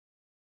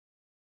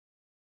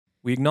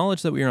We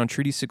acknowledge that we are on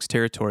Treaty 6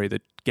 territory,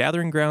 the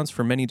gathering grounds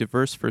for many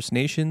diverse First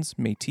Nations,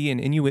 Métis, and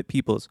Inuit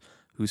peoples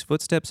whose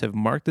footsteps have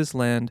marked this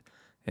land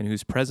and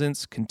whose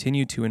presence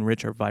continue to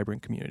enrich our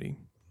vibrant community.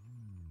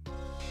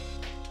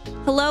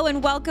 Hello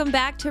and welcome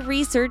back to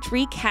Research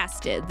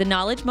Recasted, the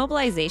Knowledge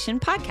Mobilization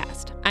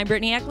Podcast. I'm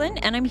Brittany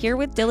Eklund and I'm here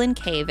with Dylan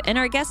Cave and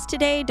our guest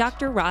today,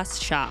 Dr. Ross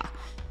Shaw.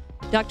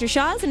 Dr.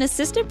 Shaw is an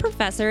assistant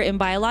professor in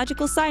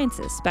biological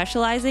sciences,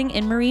 specializing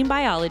in marine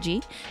biology,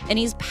 and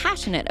he's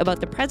passionate about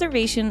the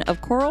preservation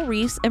of coral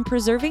reefs and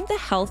preserving the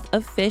health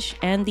of fish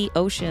and the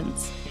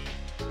oceans.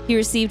 He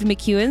received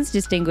MacEwan's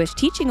Distinguished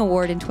Teaching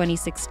Award in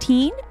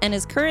 2016 and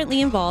is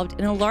currently involved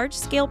in a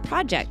large-scale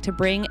project to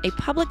bring a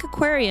public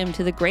aquarium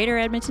to the greater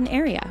Edmonton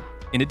area.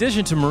 In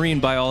addition to marine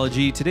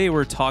biology, today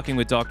we're talking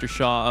with Dr.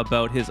 Shaw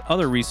about his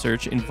other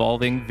research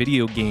involving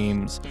video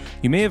games.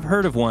 You may have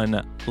heard of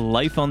one,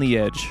 Life on the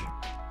Edge.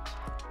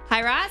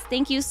 Hi, Ross.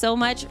 Thank you so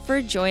much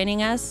for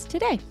joining us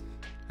today.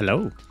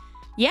 Hello.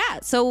 Yeah,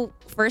 so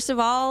first of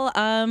all,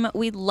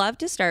 we'd love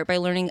to start by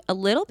learning a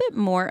little bit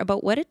more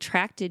about what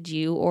attracted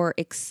you or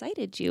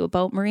excited you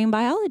about marine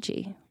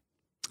biology.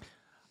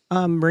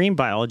 Marine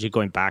biology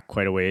going back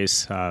quite a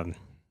ways,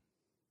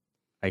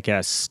 I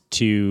guess,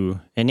 to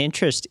an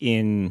interest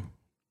in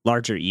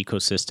larger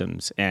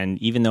ecosystems. And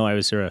even though I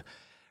was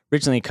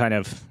originally kind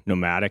of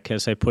nomadic,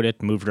 as I put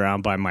it, moved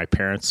around by my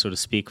parents, so to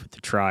speak, with the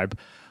tribe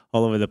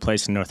all over the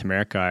place in North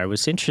America, I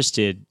was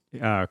interested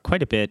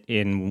quite a bit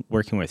in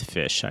working with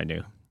fish, I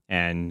knew.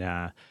 And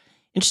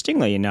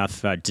interestingly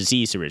enough,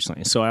 disease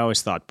originally. So I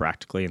always thought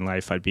practically in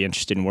life I'd be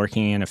interested in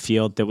working in a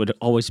field that would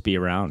always be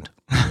around.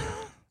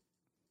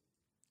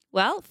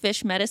 Well,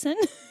 fish medicine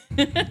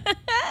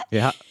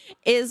Yeah.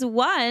 is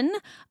one.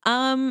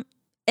 And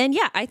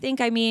yeah,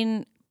 I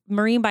mean,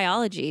 marine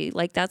biology,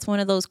 like that's one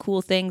of those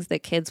cool things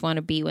that kids want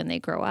to be when they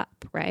grow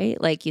up, right?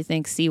 Like you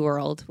think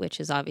SeaWorld, which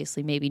is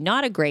obviously maybe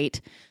not a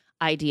great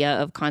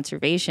idea of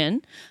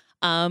conservation.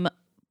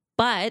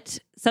 But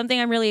something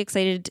I'm really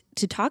excited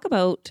to talk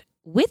about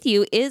with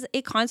you is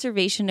a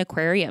conservation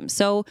aquarium.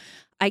 So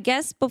I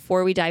guess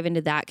before we dive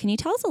into that, can you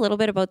tell us a little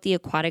bit about the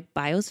Aquatic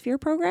Biosphere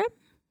program?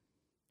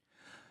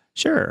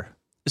 Sure.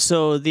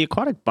 So the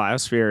aquatic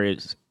biosphere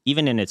is,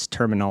 even in its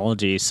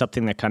terminology,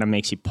 something that kind of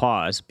makes you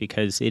pause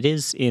because it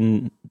is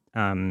in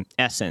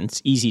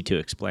essence easy to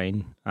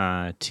explain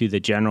to the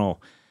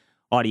general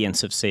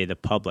audience of, say, the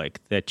public,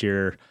 that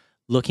you're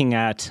looking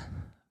at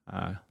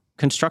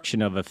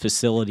construction of a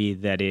facility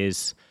that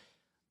is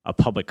a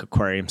public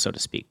aquarium, so to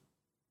speak,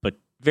 but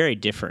very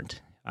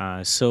different.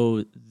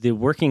 So the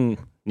working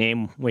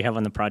name we have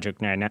on the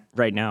project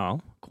right now,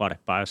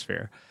 Aquatic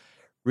Biosphere,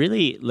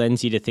 really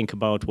lends you to think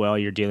about, well,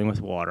 you're dealing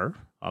with water,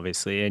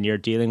 obviously, and you're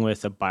dealing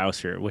with a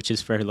biosphere, which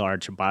is very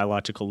large, a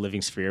biological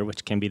living sphere,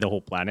 which can be the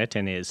whole planet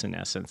and is in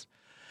essence.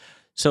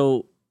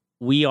 So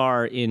we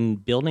are in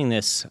building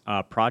this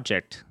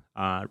project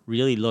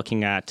really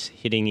looking at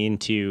hitting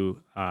into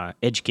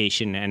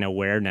education and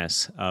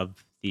awareness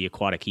of the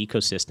aquatic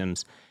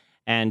ecosystems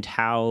and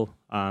how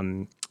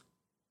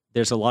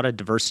there's a lot of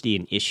diversity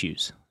and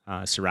issues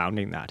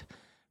surrounding that,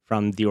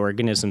 from the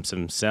organisms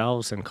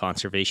themselves and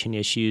conservation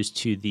issues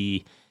to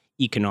the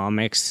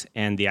economics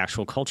and the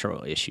actual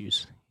cultural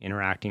issues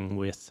interacting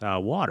with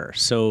water.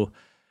 So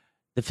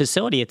the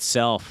facility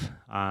itself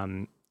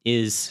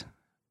is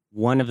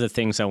one of the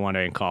things I want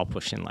to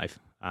accomplish in life.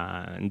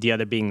 And the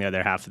other being the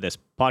other half of this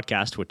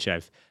podcast, which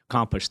I've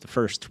accomplished the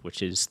first,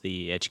 which is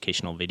the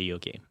educational video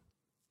game.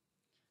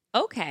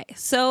 Okay.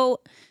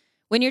 So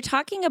when you're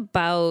talking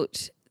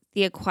about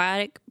the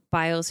Aquatic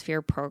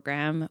Biosphere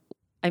program,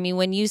 I mean,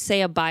 when you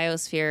say a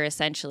biosphere,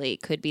 essentially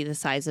it could be the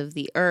size of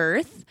the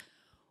Earth.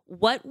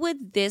 What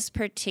would this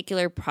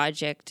particular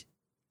project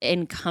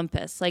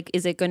encompass? Like,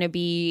 is it going to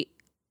be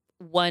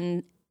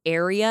one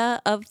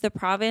area of the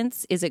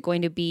province? Is it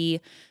going to be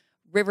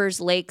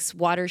rivers, lakes,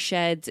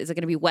 watersheds? Is it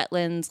going to be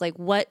wetlands? Like,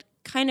 what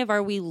kind of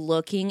are we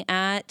looking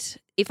at?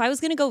 If I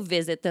was going to go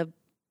visit the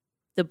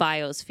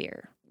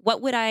biosphere,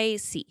 what would I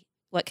see?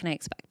 What can I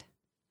expect?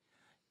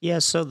 Yeah,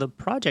 so the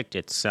project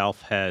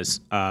itself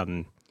has,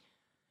 in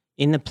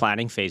the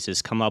planning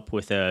phases, come up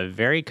with a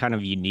very kind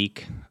of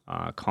unique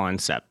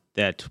concept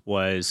that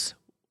was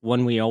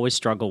one we always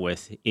struggle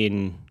with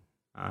in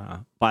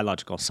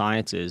biological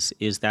sciences,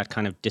 is that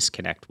kind of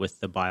disconnect with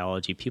the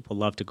biology. People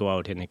love to go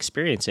out and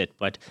experience it,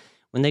 but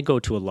when they go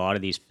to a lot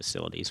of these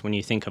facilities, when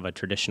you think of a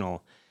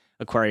traditional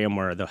aquarium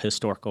or the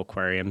historical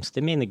aquariums,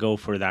 they mainly go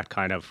for that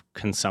kind of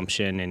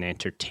consumption and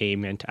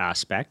entertainment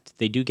aspect.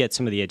 They do get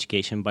some of the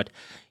education, but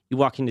you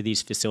walk into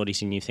these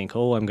facilities and you think,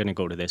 oh, I'm going to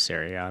go to this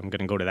area. I'm going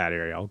to go to that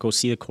area. I'll go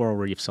see the coral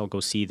reefs. I'll go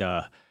see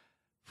the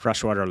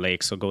freshwater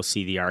lakes. I'll go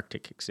see the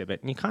Arctic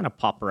exhibit. And you kind of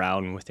pop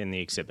around within the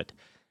exhibit.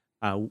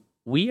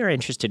 We are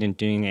interested in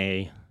doing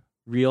a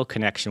real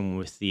connection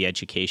with the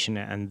education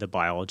and the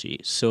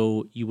biology.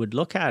 So you would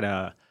look at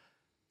a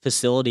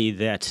facility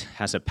that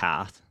has a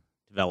path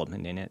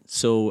development in it.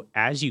 So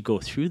as you go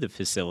through the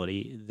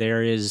facility,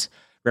 there is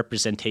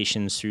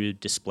representations through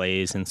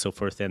displays and so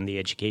forth, and the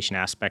education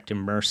aspect,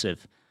 immersive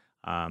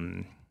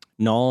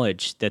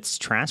knowledge that's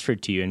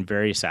transferred to you in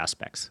various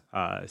aspects.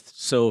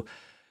 So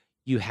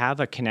you have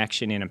a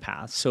connection in a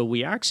path. So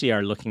we actually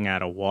are looking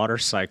at a water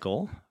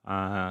cycle,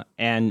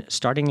 and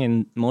starting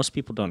in, most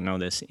people don't know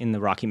this, in the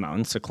Rocky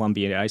Mountains, the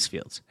Columbia ice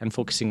fields, and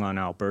focusing on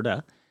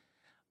Alberta.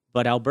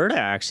 But Alberta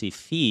actually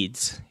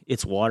feeds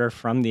its water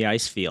from the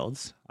ice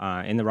fields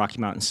in the Rocky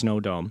Mountain Snow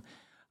Dome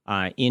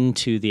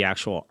into the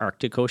actual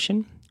Arctic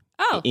Ocean,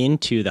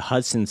 into the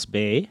Hudson's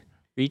Bay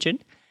region,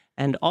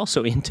 and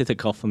also into the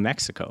Gulf of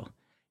Mexico.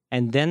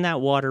 And then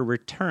that water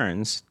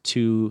returns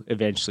to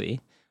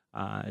eventually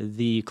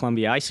the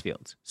Columbia ice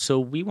fields. So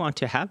we want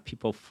to have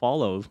people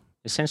follow,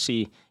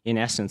 essentially, in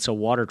essence, a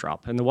water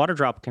drop. And the water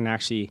drop can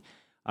actually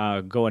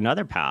go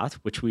another path,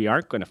 which we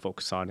aren't going to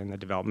focus on in the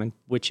development,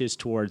 which is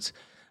towards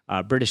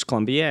British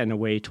Columbia and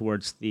away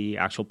towards the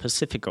actual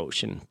Pacific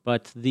Ocean.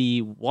 But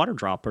the water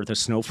drop, or the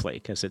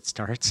snowflake, as it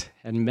starts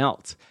and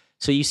melts.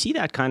 So you see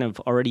that kind of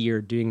already,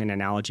 you're doing an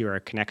analogy or a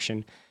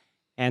connection.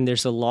 And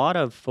there's a lot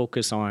of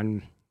focus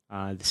on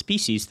the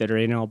species that are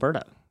in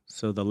Alberta.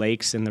 So the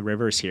lakes and the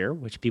rivers here,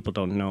 which people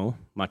don't know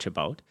much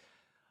about.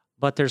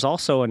 But there's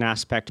also an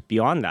aspect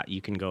beyond that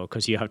you can go,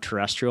 because you have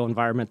terrestrial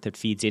environment that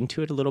feeds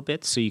into it a little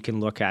bit. So you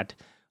can look at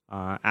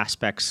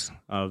aspects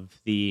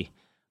of the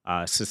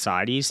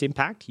society's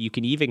impact. You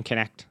can even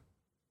connect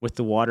with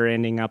the water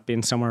ending up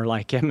in somewhere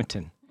like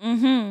Edmonton.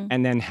 Mm-hmm.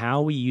 And then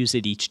how we use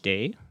it each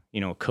day,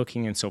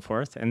 cooking and so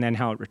forth. And then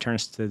how it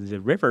returns to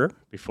the river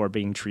before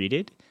being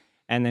treated,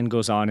 and then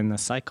goes on in the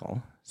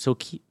cycle. So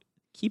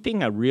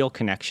keeping a real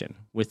connection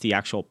with the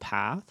actual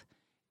path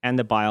and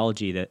the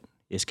biology that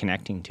is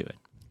connecting to it.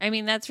 I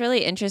mean, that's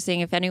really interesting.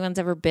 If anyone's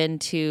ever been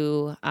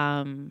to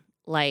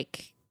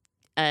like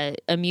a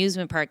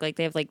amusement park, like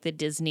they have like the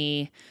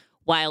Disney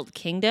Wild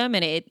Kingdom,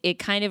 and it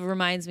kind of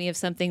reminds me of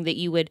something that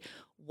you would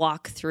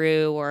walk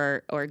through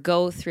or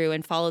go through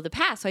and follow the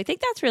path. So I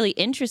think that's really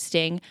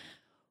interesting.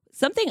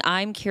 Something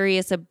I'm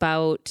curious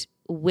about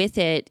with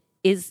it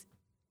is,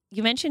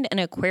 you mentioned an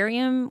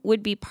aquarium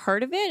would be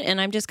part of it. And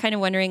I'm just kind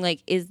of wondering,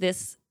 like, is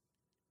this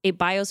a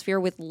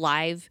biosphere with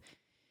live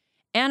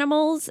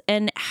animals?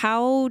 And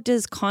how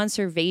does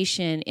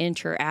conservation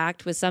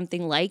interact with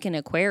something like an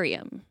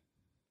aquarium?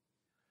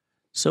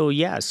 So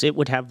yes, it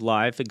would have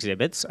live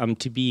exhibits.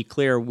 To be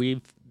clear,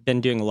 we've been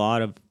doing a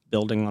lot of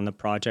building on the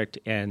project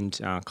and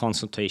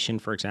consultation,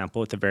 for example,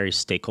 with the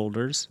various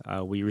stakeholders.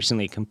 We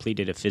recently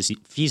completed a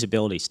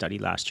feasibility study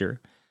last year,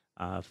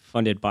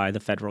 funded by the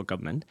federal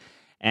government.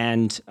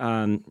 And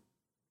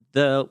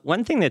the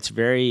one thing that's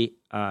very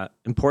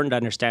important to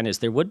understand is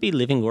there would be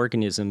living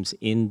organisms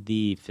in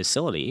the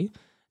facility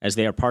as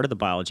they are part of the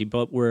biology,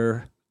 but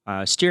we're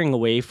steering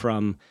away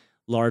from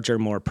larger,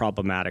 more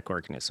problematic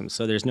organisms.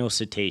 So there's no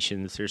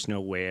cetaceans, there's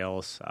no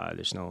whales,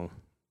 there's no,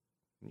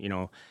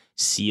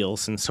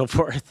 seals and so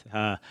forth,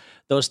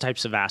 those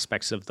types of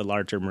aspects of the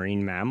larger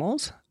marine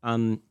mammals.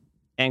 And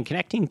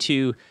connecting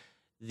to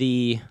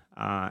the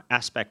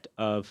aspect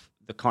of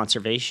the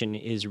conservation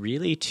is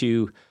really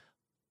to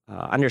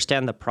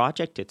understand the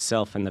project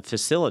itself, and the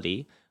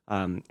facility,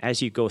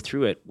 as you go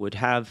through it, would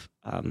have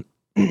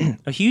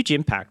a huge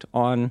impact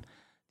on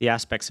the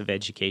aspects of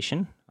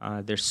education.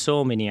 There's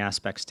so many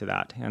aspects to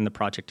that, and the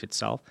project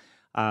itself,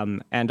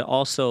 and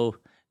also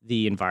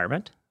the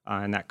environment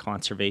and that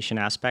conservation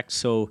aspect.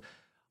 So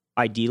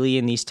ideally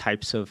in these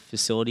types of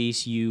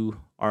facilities, you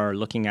are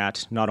looking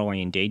at not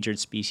only endangered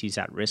species,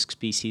 at-risk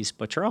species,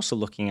 but you're also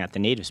looking at the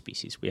native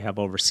species. We have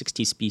over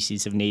 60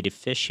 species of native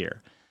fish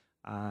here.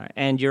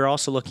 And you're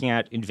also looking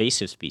at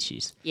invasive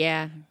species.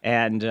 Yeah.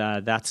 And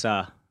that's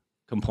a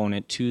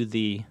component to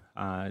the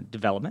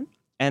development.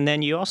 And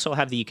then you also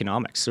have the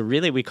economics. So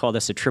really we call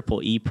this a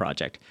triple E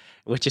project,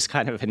 which is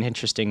kind of an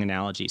interesting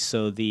analogy.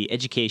 So the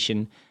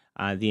education,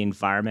 the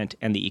environment,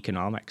 and the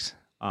economics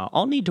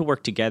all need to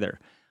work together.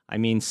 I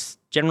mean,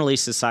 generally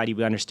society,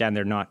 we understand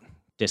they're not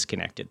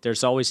disconnected.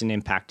 There's always an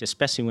impact,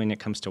 especially when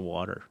it comes to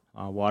water,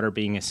 water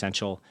being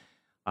essential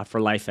for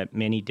life at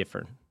many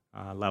different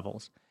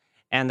levels.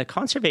 And the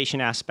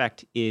conservation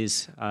aspect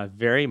is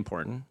very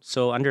important.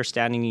 So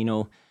understanding,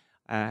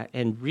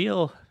 and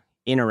real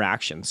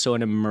interaction, so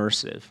an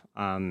immersive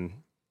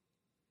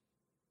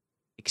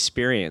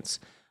experience.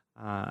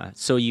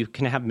 So you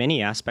can have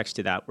many aspects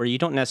to that where you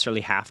don't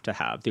necessarily have to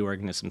have the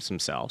organisms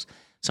themselves.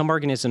 Some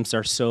organisms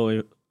are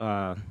so,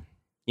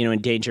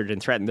 endangered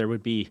and threatened, there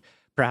would be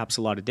perhaps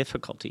a lot of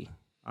difficulty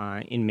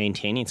in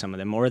maintaining some of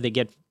them, or they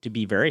get to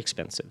be very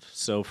expensive.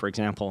 So, for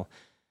example,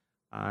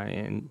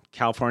 in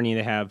California,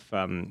 they have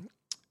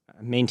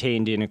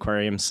maintained in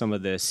aquariums some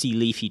of the sea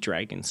leafy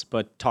dragons.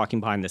 But talking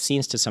behind the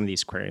scenes to some of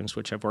these aquariums,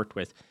 which I've worked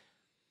with,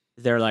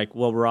 they're like,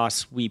 well,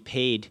 Ross, we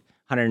paid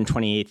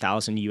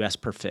 $128,000 US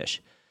per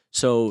fish.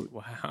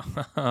 So,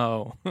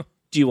 wow.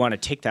 Do you want to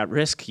take that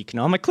risk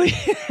economically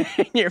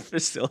in your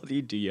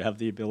facility? Do you have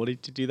the ability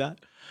to do that?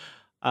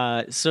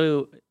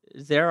 So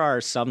there are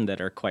some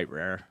that are quite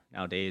rare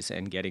nowadays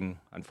and getting,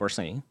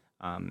 unfortunately,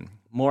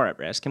 more at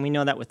risk. And we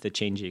know that with the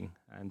changing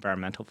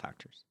environmental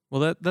factors.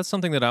 Well, that's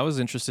something that I was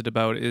interested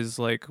about is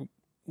like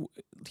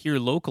here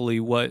locally,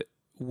 what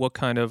what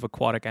kind of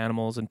aquatic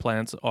animals and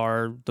plants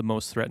are the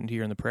most threatened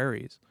here in the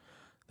prairies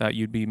that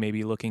you'd be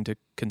maybe looking to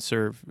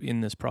conserve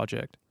in this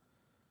project?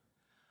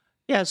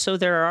 Yeah, so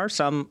there are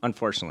some,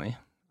 unfortunately,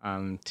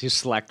 to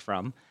select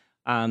from.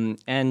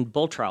 And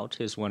bull trout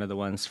is one of the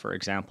ones, for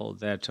example,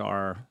 that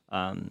are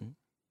on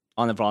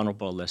the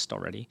vulnerable list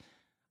already.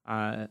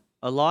 A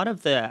lot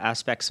of the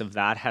aspects of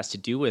that has to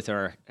do with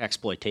our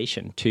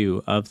exploitation,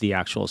 too, of the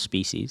actual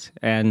species.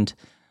 And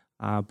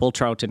bull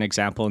trout, an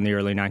example in the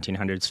early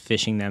 1900s,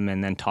 fishing them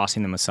and then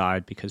tossing them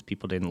aside because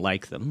people didn't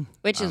like them.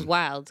 Which is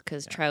wild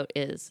because trout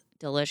is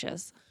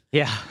delicious.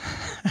 Yeah.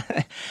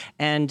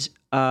 And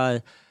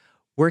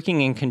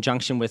working in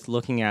conjunction with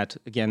looking at,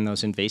 again,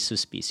 those invasive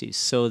species.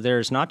 So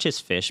there's not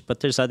just fish, but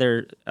there's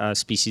other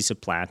species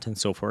of plant and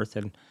so forth.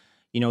 And,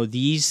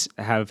 these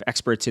have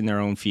experts in their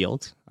own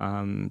field,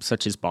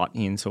 such as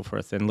botany and so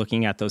forth, and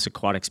looking at those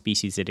aquatic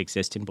species that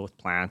exist in both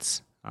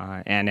plants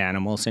and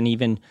animals, and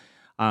even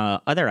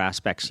other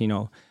aspects,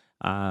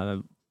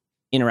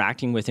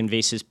 interacting with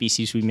invasive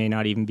species we may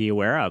not even be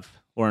aware of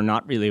or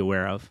not really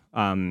aware of.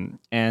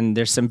 And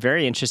there's some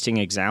very interesting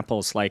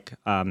examples like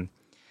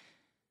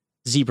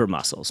zebra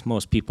mussels,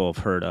 most people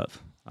have heard of.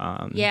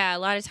 Yeah, a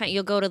lot of time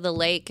you'll go to the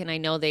lake, and I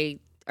know they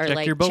are Check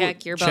like, your boat.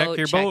 check your Check boat,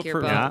 your check boat your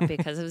for- boat Yeah.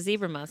 because of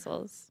zebra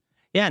mussels.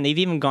 Yeah, and they've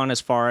even gone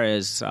as far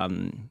as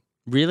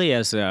really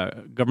as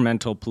a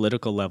governmental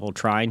political level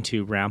trying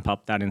to ramp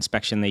up that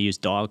inspection. They use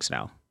dogs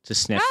now to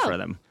sniff Oh. for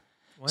them.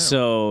 Wow.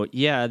 So,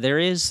 yeah, there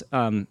is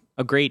a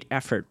great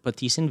effort, but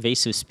these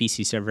invasive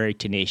species are very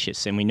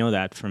tenacious, and we know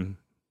that from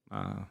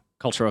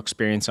cultural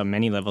experience on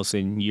many levels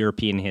in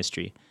European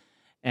history.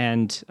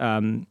 And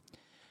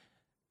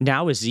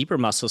now with zebra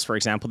mussels, for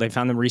example, they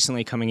found them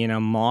recently coming in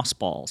on moss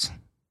balls.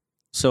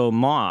 So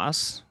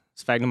moss,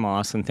 sphagnum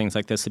moss and things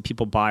like this that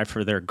people buy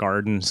for their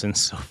gardens and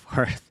so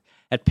forth.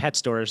 At pet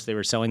stores, they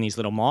were selling these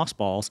little moss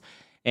balls,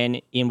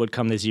 and in would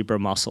come the zebra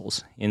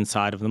mussels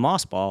inside of the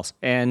moss balls.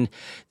 And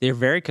they're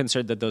very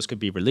concerned that those could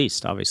be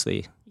released,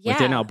 obviously,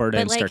 within Alberta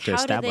but and start to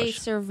how do they establish.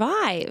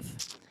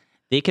 survive?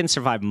 They can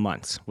survive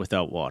months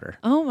without water.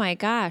 Oh my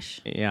gosh.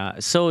 Yeah.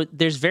 So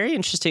there's very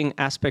interesting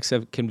aspects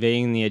of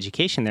conveying the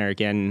education there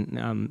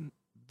again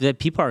that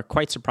people are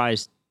quite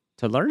surprised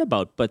to learn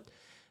about. But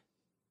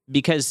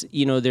because,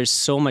 there's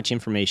so much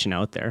information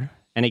out there.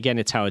 And again,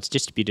 it's how it's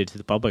distributed to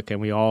the public. And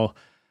we all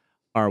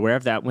are aware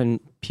of that. When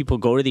people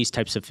go to these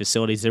types of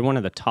facilities, they're one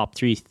of the top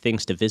 3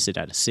 things to visit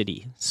at a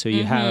city. So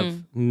you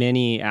have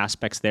many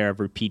aspects there of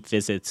repeat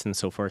visits and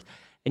so forth.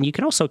 And you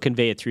can also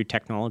convey it through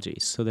technology.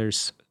 So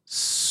there's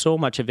so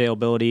much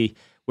availability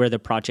where the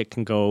project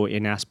can go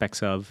in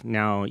aspects of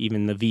now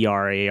even the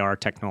VR, AR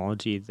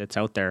technology that's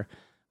out there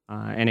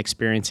and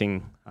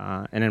experiencing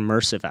an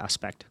immersive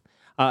aspect.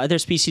 Other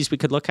species we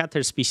could look at,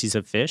 there's species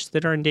of fish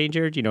that are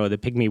endangered, the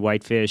pygmy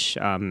whitefish,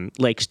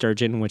 lake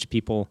sturgeon, which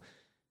people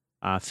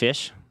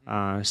fish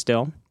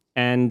still.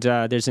 And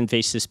there's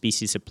invasive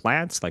species of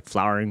plants like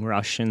flowering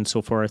rush and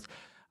so forth.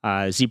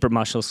 Zebra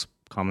mussels,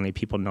 commonly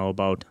people know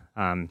about.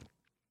 And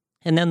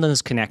then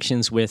those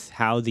connections with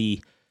how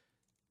the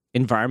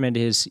environment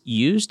is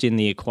used in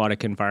the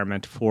aquatic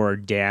environment for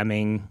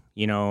damming,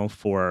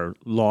 for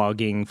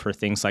logging, for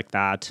things like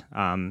that,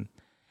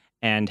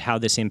 and how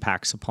this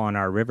impacts upon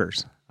our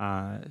rivers.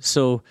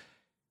 So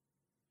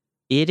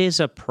it is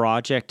a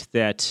project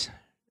that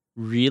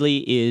really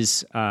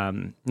is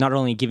not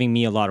only giving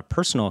me a lot of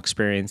personal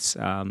experience,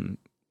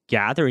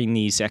 gathering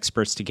these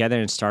experts together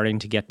and starting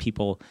to get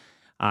people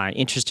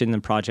interested in the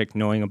project,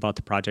 knowing about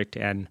the project,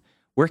 and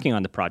working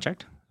on the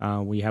project.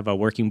 We have a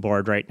working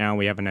board right now.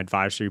 We have an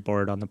advisory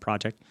board on the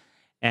project.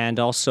 And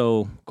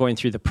also going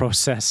through the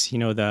process,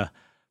 the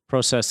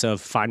process of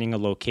finding a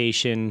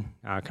location,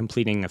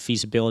 completing a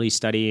feasibility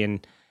study,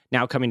 and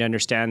now coming to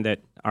understand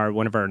that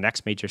one of our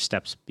next major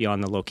steps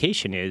beyond the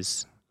location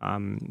is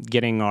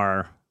getting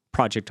our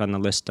project on the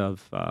list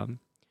of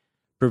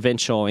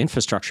provincial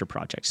infrastructure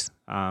projects,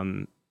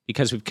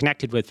 because we've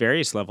connected with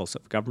various levels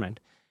of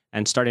government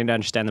and starting to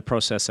understand the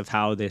process of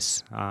how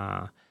this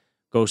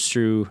goes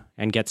through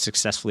and gets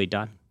successfully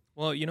done.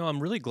 Well, I'm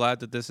really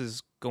glad that this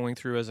is going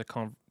through as a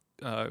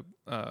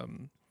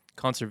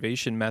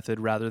conservation method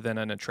rather than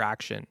an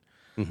attraction.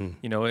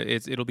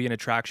 It'll be an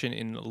attraction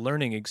in a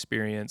learning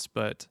experience,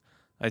 but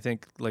I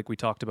think, like we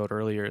talked about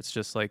earlier, it's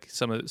just like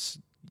some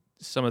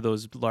of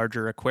those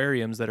larger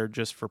aquariums that are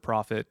just for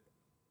profit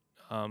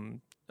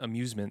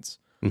amusements.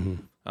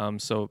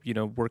 So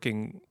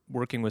working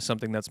with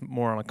something that's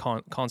more on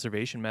a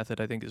conservation method,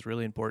 I think, is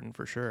really important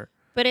for sure.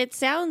 But it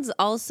sounds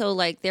also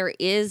like there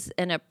is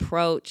an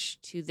approach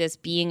to this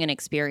being an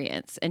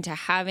experience and to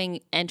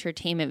having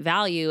entertainment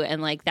value. And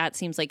like that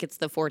seems like it's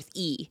the 4th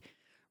E,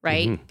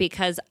 right?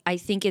 Because I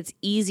think it's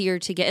easier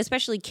to get,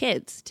 especially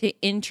kids, to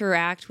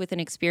interact with an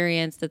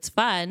experience that's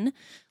fun.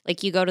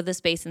 Like you go to the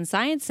Space and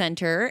Science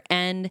Center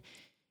and,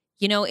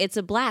 it's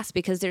a blast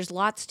because there's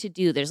lots to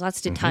do. There's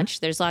lots to touch.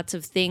 There's lots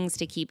of things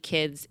to keep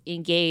kids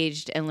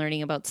engaged and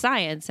learning about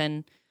science.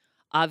 And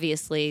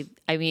obviously,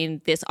 I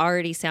mean, this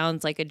already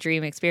sounds like a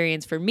dream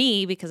experience for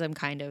me because I'm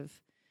kind of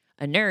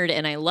a nerd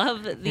and I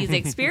love these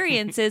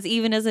experiences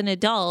even as an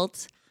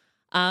adult.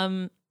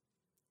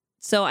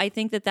 So I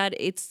think that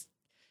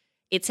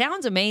it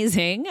sounds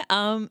amazing.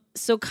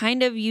 So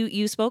kind of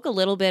you spoke a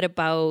little bit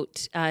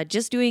about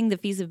just doing the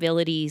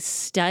feasibility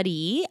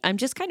study. I'm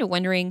just kind of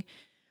wondering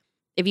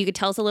if you could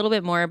tell us a little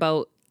bit more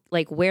about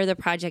like where the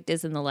project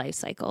is in the life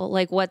cycle,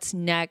 like what's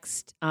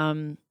next.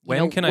 When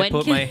can I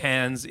put my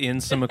hands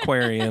in some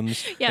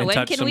aquariums and when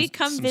touch can we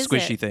come some visit?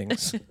 squishy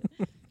things?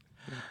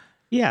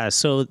 Yeah,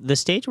 so the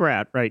stage we're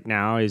at right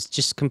now is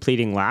just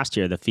completing last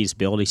year the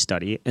feasibility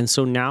study. And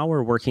so now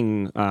we're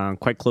working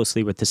quite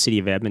closely with the city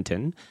of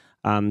Edmonton.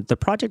 The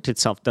project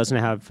itself doesn't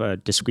have a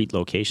discrete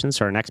location,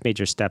 so our next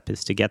major step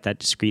is to get that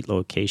discrete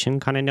location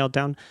kind of nailed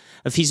down.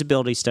 A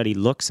feasibility study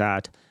looks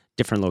at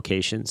different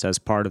locations as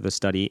part of the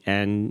study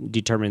and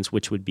determines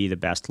which would be the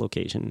best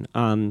location.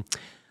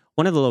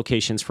 One of the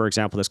locations, for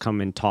example, that's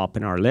come in top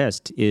in our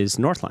list is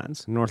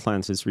Northlands.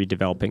 Northlands is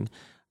redeveloping.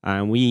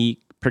 We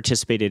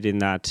participated in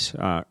that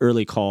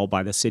early call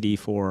by the city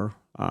for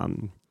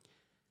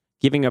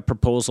giving a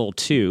proposal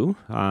to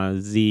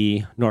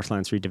the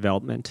Northlands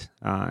redevelopment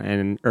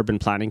and urban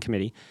planning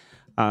committee.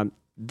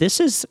 This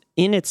is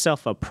in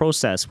itself a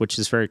process which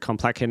is very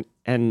complex.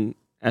 And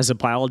as a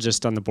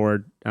biologist on the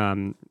board,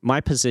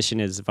 my position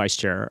is vice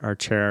chair, our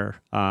chair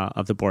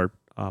of the board,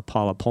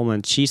 Paula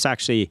Pullman. She's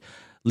actually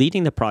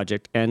leading the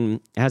project and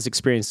has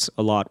experienced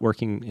a lot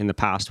working in the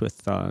past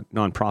with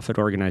nonprofit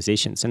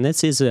organizations. And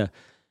this is a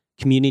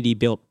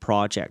community-built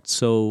project.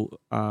 So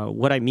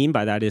what I mean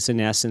by that is, in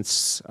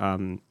essence,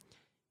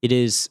 it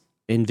is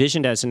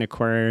envisioned as an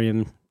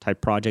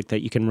aquarium-type project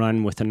that you can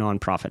run with a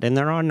nonprofit. And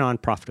there are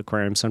nonprofit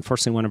aquariums.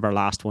 Unfortunately, one of our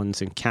last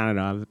ones in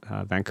Canada,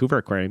 Vancouver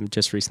Aquarium,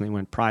 just recently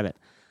went private.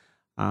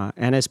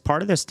 And as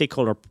part of the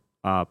stakeholder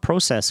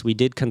process, we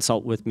did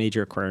consult with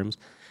major aquariums.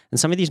 And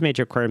some of these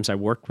major aquariums I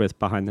worked with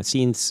behind the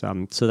scenes.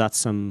 So that's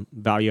some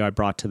value I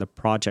brought to the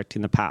project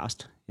in the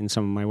past in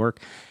some of my work.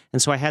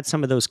 And so I had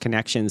some of those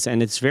connections.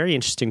 And it's very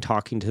interesting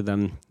talking to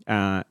them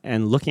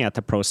and looking at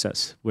the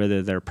process,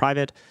 whether they're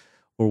private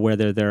or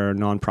whether they're a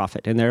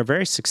nonprofit. And they're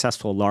very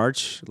successful,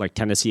 large, like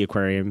Tennessee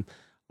Aquarium,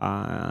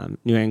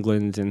 New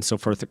England, and so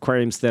forth,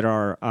 aquariums that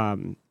are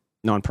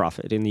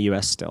nonprofit in the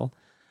US still.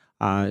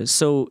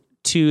 So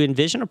to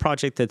envision a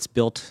project that's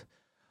built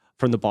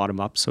from the bottom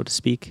up, so to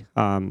speak,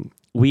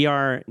 we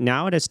are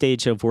now at a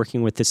stage of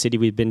working with the city.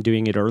 We've been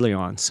doing it early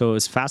on. So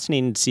it's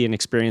fascinating to see an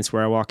experience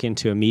where I walk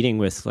into a meeting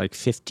with like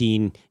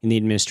 15 in the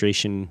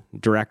administration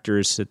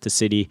directors at the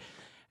city,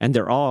 and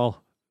they're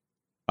all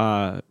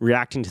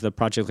reacting to the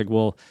project like,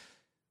 well,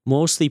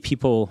 mostly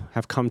people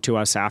have come to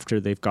us after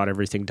they've got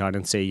everything done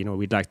and say,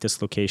 we'd like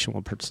this location,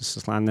 we'll purchase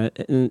this land.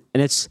 And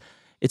it's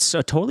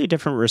a totally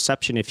different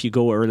reception if you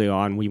go early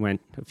on. We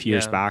went a few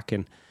years back,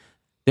 and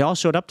they all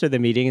showed up to the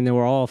meeting, and they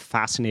were all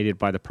fascinated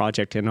by the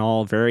project and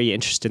all very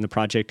interested in the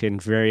project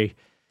and very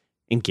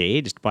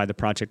engaged by the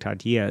project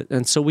idea.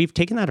 And so we've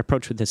taken that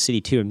approach with the city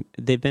too, and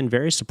they've been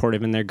very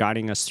supportive, and they're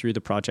guiding us through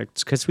the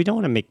project because we don't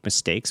want to make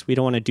mistakes. We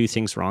don't want to do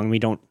things wrong. We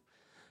don't,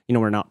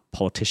 we're not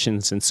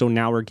politicians. And so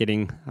now we're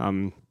getting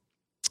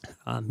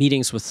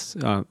meetings with,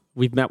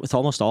 we've met with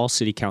almost all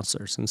city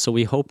councilors. And so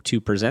we hope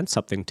to present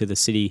something to the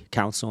city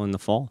council in the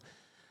fall.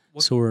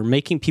 So we're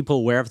making people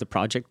aware of the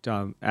project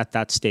at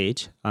that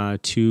stage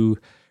to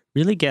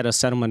really get a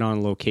settlement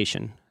on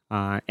location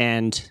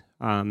and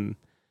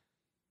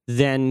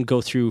then go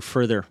through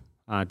further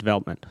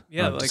development,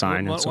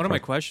 design. One of my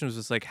questions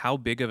was like, how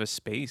big of a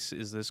space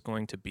is this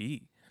going to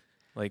be?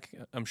 Like,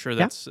 I'm sure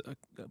that's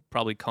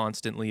probably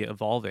constantly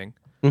evolving.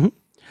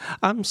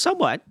 Mm-hmm.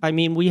 Somewhat. I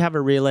mean, we have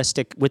a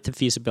realistic, with the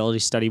feasibility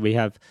study, we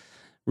have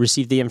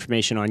received the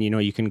information on,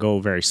 you can go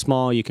very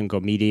small, you can go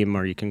medium,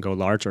 or you can go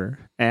larger.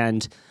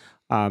 And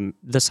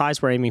the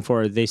size we're aiming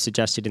for, they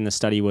suggested in the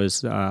study,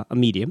 was a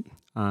medium.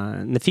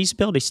 And the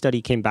feasibility study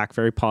came back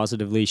very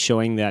positively,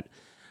 showing that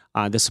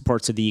the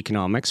supports of the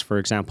economics, for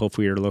example, if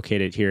we were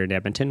located here in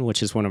Edmonton,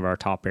 which is one of our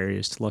top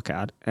areas to look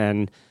at,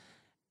 and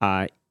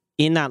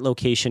in that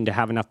location, to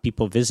have enough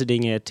people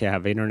visiting it, to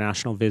have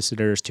international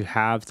visitors, to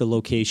have the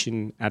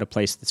location at a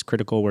place that's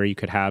critical where you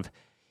could have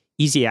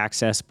easy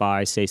access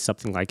by, say,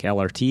 something like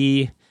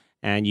LRT,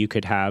 and you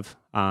could have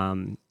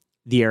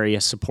the area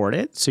support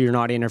it. So you're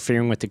not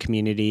interfering with the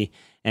community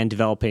and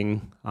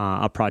developing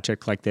a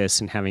project like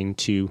this and having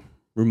to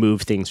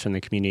remove things from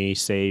the community,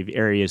 save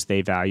areas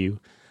they value,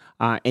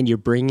 and you're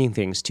bringing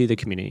things to the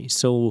community.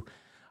 So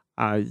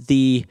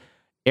the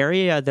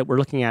area that we're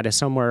looking at is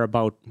somewhere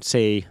about,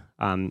 say,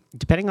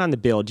 depending on the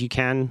build,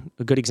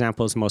 a good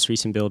example is the most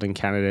recent build in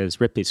Canada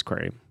is Ripley's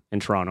Aquarium in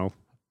Toronto.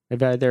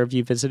 Have either of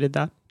you visited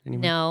that?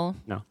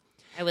 Anyone? No.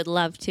 I would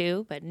love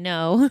to, but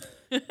no.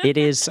 It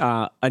is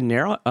a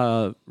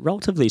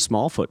relatively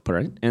small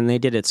footprint, and they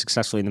did it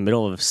successfully in the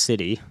middle of a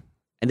city,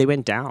 and they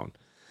went down.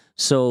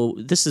 So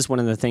this is one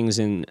of the things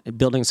in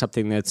building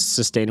something that's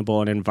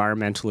sustainable and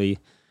environmentally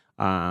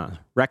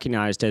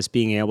recognized as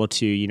being able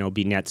to,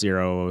 be net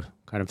zero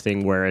kind of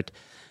thing, where it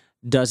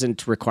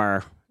doesn't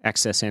require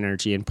excess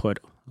energy input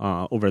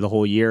over the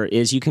whole year,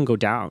 is you can go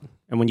down.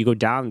 And when you go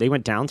down, they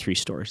went down 3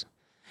 stories.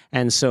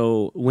 And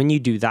so when you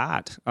do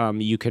that,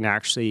 you can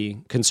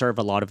actually conserve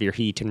a lot of your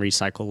heat and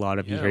recycle a lot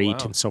of your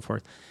heat and so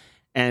forth.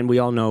 And we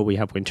all know we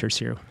have winters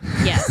here.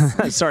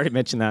 Yes. Sorry to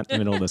mention that in the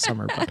middle of the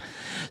summer. But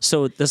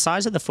so the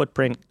size of the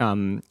footprint,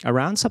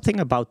 around something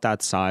about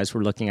that size,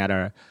 we're looking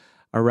at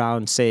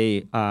around,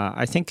 say,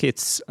 I think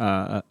it's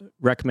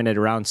recommended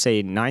around,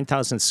 say,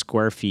 9,000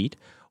 square feet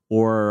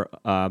or,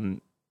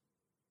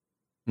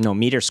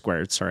 meters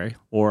squared, sorry,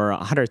 or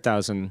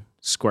 100,000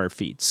 square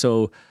feet.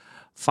 So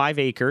 5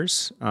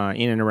 acres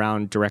in and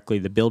around directly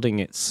the building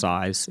its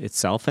size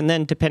itself. And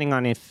then depending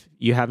on if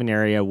you have an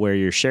area where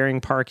you're sharing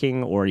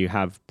parking or you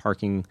have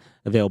parking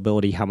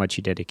availability, how much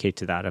you dedicate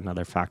to that and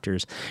other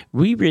factors.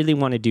 We really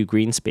want to do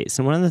green space.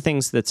 And one of the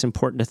things that's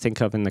important to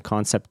think of in the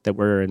concept that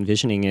we're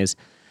envisioning is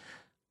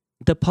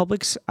the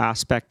public's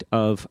aspect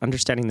of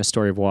understanding the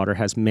story of water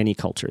has many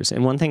cultures.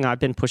 And one thing I've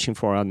been pushing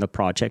for on the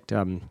project,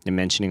 and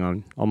mentioning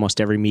on almost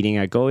every meeting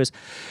I go, is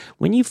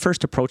when you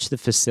first approach the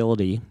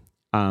facility,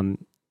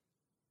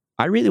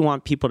 I really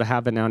want people to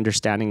have an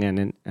understanding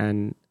and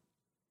an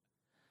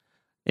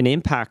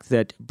impact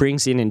that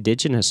brings in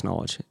Indigenous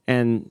knowledge,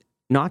 and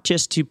not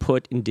just to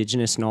put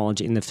Indigenous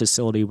knowledge in the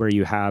facility where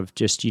you have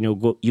just, you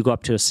go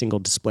up to a single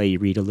display, you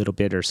read a little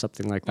bit or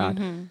something like that.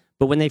 Mm-hmm.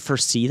 But when they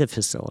first see the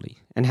facility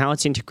and how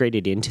it's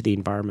integrated into the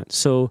environment.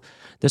 So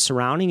the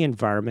surrounding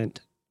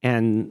environment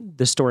and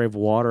the story of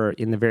water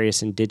in the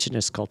various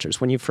Indigenous cultures,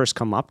 when you first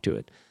come up to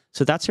it.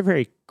 So that's a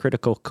very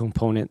critical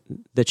component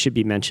that should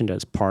be mentioned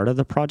as part of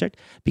the project,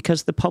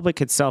 because the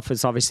public itself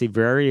is obviously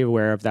very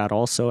aware of that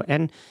also.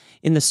 And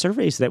in the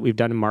surveys that we've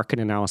done in market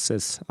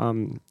analysis,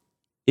 and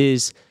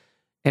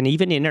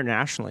even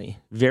internationally,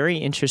 very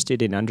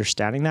interested in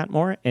understanding that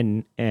more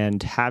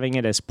and having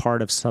it as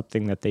part of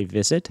something that they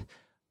visit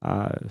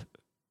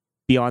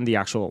beyond the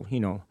actual,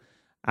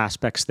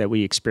 aspects that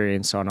we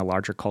experience on a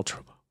larger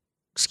cultural,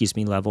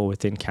 level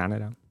within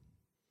Canada.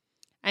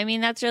 I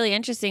mean, that's really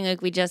interesting.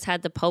 Like, we just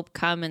had the Pope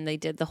come and they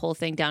did the whole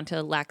thing down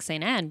to Lac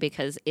Saint Anne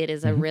because it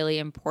is a really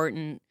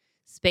important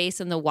space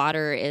and the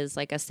water is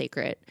like a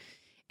sacred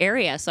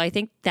area. So I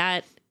think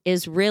that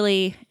is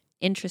really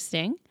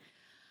interesting.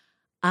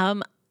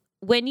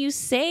 When you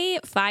say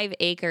 5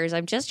 acres,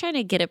 I'm just trying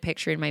to get a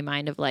picture in my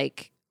mind of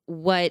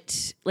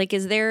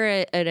is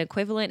there an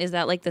equivalent? Is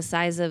that like the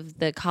size of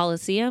the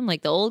Colosseum,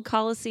 like the old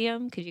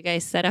Colosseum? Could you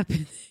guys set up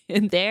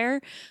in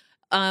there?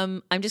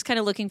 I'm just kind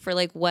of looking for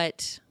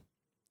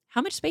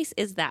how much space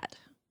is that?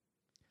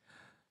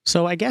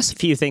 So I guess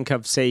if you think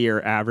of, say,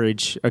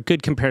 a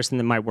good comparison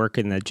that might work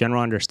in the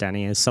general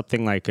understanding is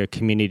something like a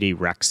community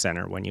rec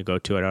center when you go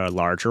to a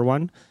larger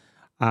one.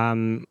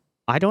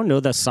 I don't know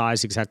the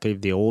size exactly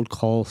of the old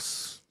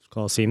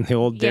Coliseum, the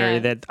old area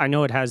that I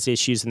know it has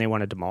issues and they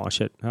want to demolish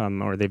it,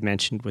 or they've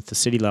mentioned with the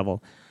city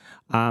level.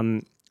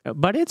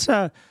 But it's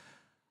a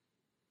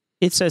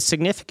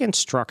significant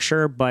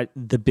structure, but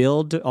the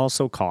build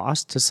also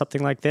cost to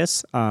something like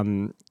this.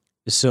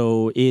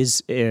 So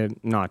is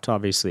not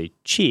obviously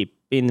cheap,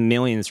 in the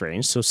millions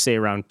range. So say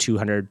around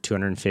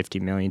 250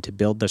 million to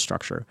build the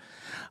structure.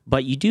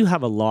 But you do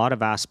have a lot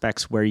of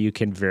aspects where you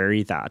can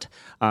vary that.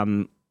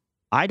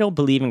 I don't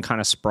believe in kind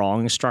of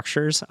sprawling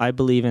structures. I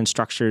believe in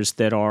structures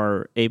that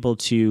are able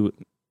to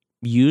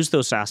use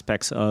those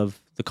aspects of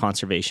the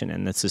conservation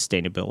and the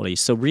sustainability.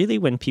 So really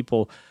when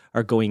people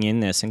are going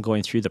in this and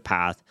going through the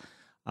path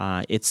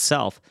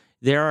itself,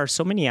 there are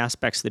so many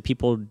aspects that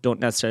people don't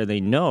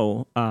necessarily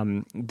know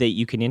that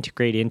you can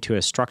integrate into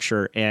a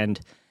structure and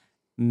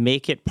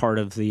make it part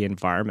of the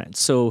environment.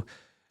 So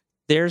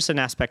there's an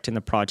aspect in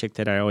the project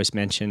that I always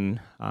mention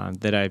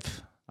that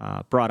I've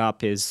brought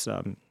up is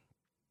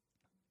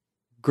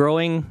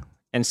growing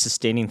and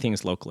sustaining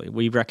things locally.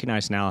 We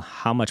recognize now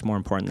how much more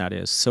important that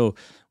is. So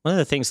one of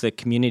the things that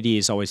community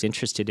is always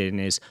interested in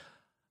is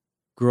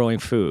growing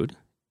food,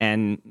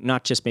 and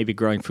not just maybe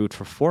growing food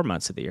for 4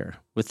 months of the year.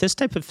 With this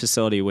type of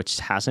facility, which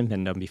hasn't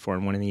been done before,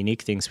 and one of the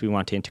unique things we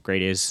want to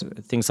integrate is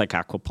things like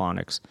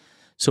aquaponics.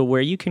 So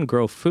where you can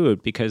grow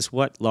food, because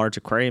what large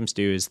aquariums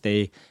do is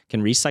they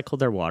can recycle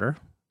their water,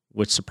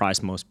 which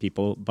surprised most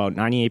people. About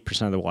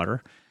 98% of the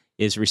water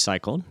is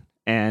recycled.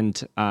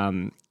 And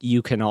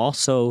you can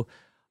also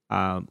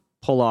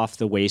pull off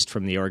the waste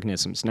from the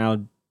organisms.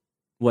 Now,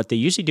 what they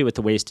usually do with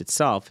the waste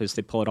itself is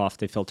they pull it off,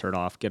 they filter it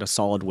off, get a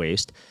solid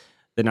waste,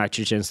 the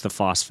nitrogens, the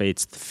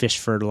phosphates, the fish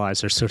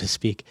fertilizer, so to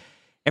speak,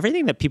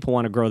 everything that people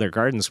want to grow their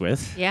gardens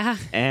with. Yeah.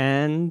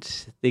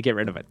 And they get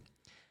rid of it.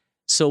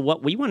 So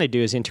what we want to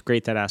do is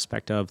integrate that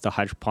aspect of the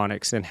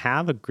hydroponics and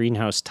have a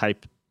greenhouse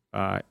type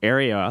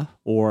area,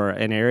 or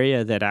an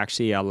area that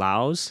actually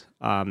allows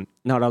not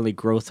only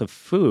growth of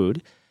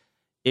food,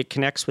 it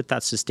connects with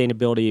that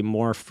sustainability,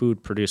 more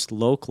food produced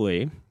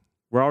locally.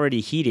 We're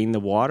already heating. The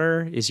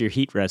water is your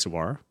heat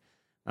reservoir.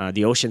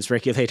 The oceans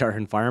regulate our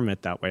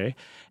environment that way.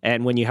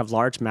 And when you have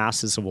large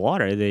masses of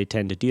water, they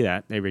tend to do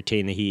that. They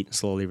retain the heat and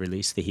slowly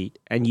release the heat.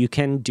 And you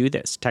can do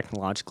this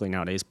technologically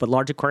nowadays, but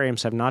large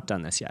aquariums have not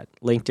done this yet.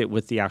 Linked it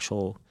with the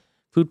actual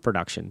food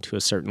production to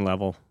a certain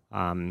level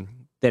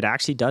that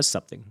actually does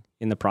something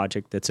in the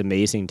project that's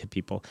amazing to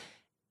people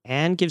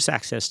and gives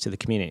access to the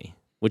community.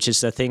 which is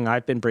the thing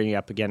I've been bringing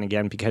up again and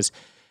again, because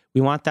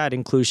we want that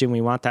inclusion,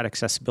 we want that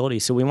accessibility.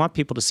 So we want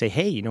people to say,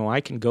 hey, you know,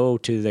 I can go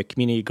to the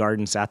community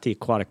gardens at the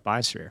Aquatic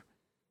Biosphere,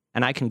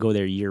 and I can go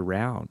there year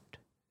round.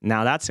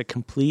 Now, that's a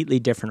completely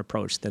different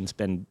approach than's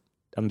been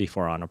done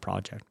before on a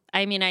project.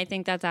 I mean, I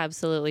think that's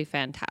absolutely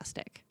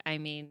fantastic. I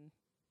mean,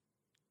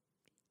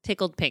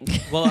 tickled pink.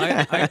 Well,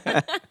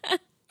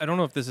 I don't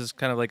know if this is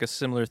kind of like a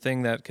similar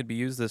thing that could be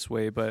used this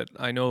way, but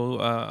I know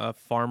a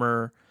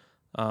farmer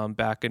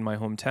back in my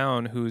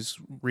hometown who's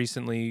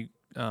recently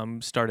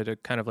started a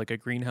kind of like a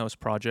greenhouse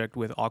project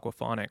with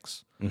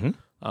aquaponics.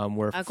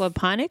 Where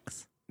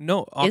Aquaponics?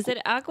 No. Is it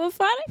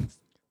aquaponics?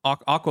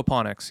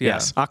 Aquaponics, yeah.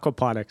 Yes,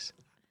 aquaponics.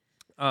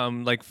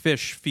 Like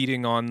fish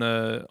feeding on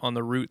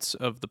the roots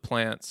of the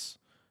plants,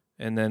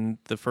 and then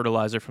the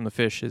fertilizer from the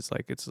fish is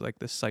like, it's like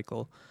this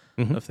cycle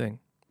of thing.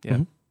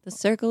 Yeah. The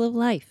circle of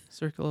life.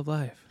 Circle of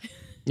life.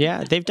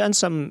 Yeah, they've done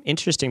some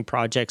interesting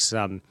projects,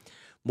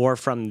 more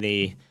from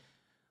the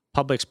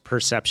public's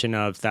perception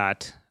of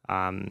that,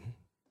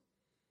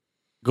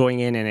 going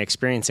in and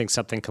experiencing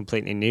something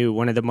completely new.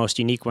 One of the most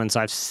unique ones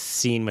I've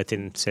seen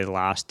within, say, the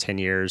last 10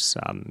 years,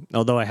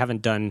 although I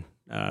haven't done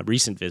a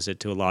recent visit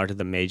to a lot of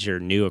the major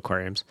new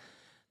aquariums,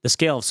 the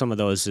scale of some of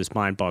those is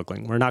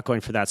mind-boggling. We're not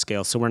going for that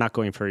scale, so we're not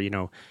going for,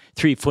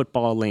 3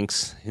 football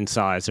links in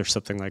size or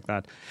something like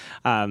that,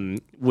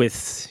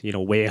 with,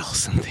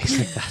 whales and things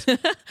like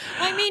that.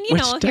 I mean,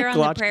 here on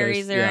the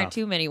prairies, there aren't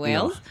too many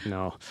whales.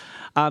 No.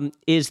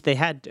 Is they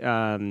had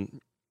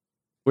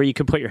where you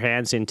could put your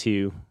hands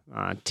into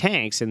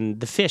tanks, and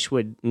the fish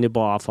would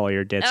nibble off all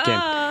your dead skin.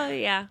 Oh,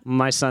 yeah.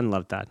 My son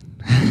loved that.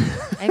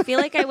 I feel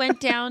like I went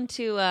down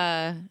to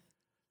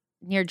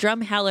near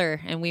Drumheller,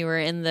 and we were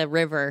in the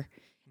river.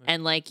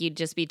 And like you'd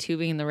just be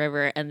tubing in the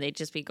river and they'd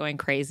just be going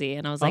crazy.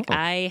 And I was like,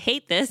 I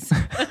hate this.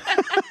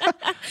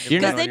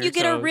 Because then you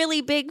get a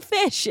really big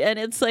fish and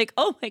it's like,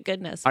 oh my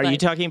goodness. Are you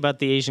talking about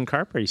the Asian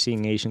carp? Are you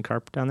seeing Asian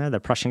carp down there, the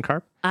Prussian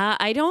carp?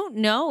 I don't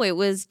know. It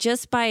was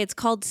just it's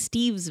called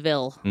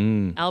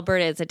Stevesville,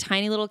 Alberta. It's a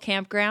tiny little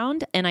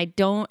campground. And I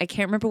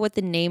can't remember what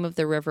the name of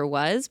the river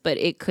was, but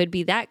it could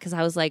be that, because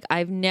I was like,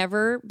 I've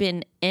never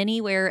been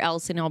anywhere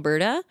else in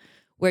Alberta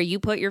where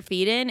you put your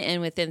feet in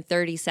and within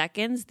 30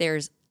 seconds,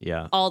 there's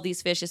all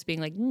these fish just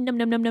being like, num,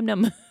 num, num, num,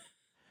 num.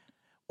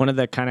 One of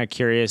the kind of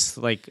curious,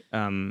 a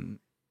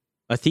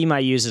theme I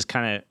use is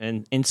kind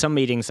of, in some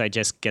meetings, I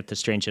just get the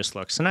strangest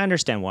looks. And I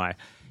understand why.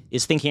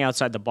 Is thinking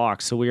outside the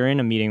box. So we were in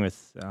a meeting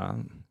with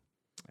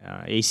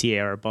ACA,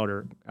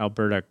 or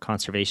Alberta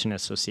Conservation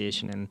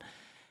Association.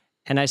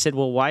 And I said,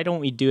 well, why don't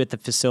we do at the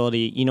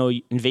facility,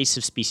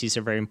 invasive species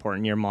are very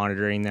important. You're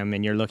monitoring them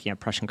and you're looking at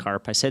Prussian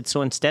carp. I said,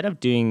 so instead of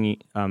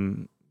doing,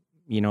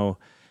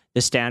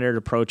 the standard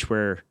approach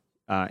where,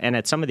 and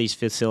at some of these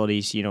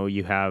facilities,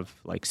 you have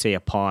like, say, a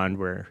pond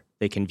where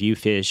they can view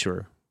fish,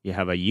 or you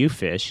have a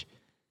U-fish,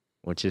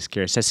 which is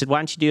curious. I said, why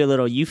don't you do a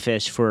little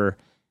U-fish for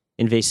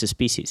invasive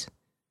species?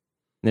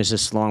 And there's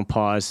this long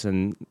pause.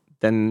 And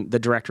then the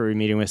director we're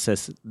meeting with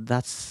says,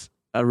 that's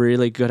a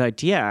really good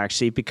idea,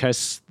 actually,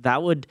 because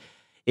that would,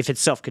 if it's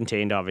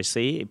self-contained,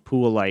 obviously,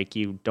 pool-like,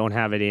 you don't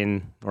have it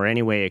in, or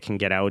any way it can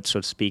get out,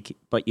 so to speak,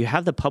 but you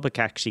have the public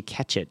actually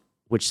catch it,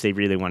 which they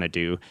really want to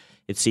do,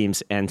 it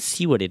seems, and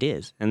see what it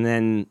is. And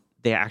then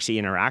they actually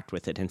interact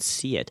with it and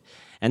see it.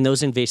 And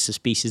those invasive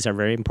species are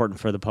very important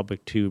for the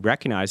public to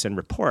recognize and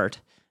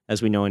report,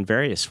 as we know, in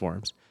various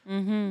forms.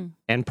 Mm-hmm.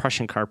 And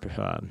Prussian carp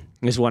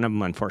is one of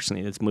them,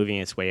 unfortunately, that's moving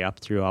its way up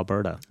through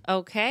Alberta.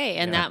 Okay,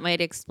 and that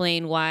might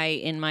explain why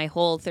in my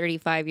whole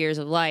 35 years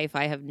of life,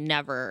 I have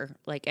never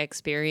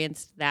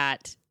experienced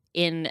that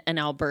in an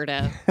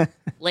Alberta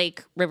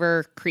lake,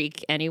 river,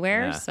 creek,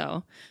 anywhere. Yeah.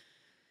 So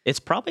it's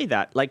probably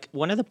that. Like,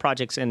 one of the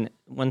projects, and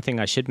one thing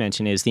I should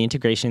mention is the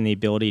integration, the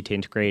ability to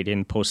integrate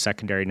in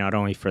post-secondary, not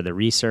only for the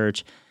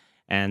research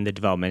and the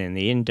development in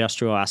the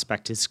industrial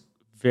aspect, is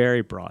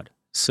very broad.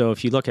 So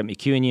if you look at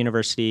MacEwan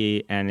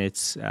University and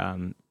its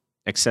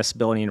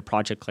accessibility in a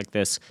project like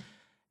this,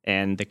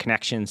 and the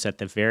connections at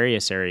the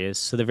various areas,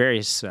 so the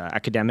various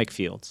academic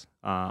fields,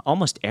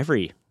 almost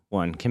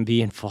everyone can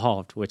be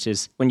involved, which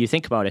is, when you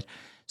think about it,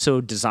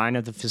 so design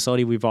of the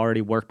facility, we've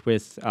already worked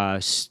with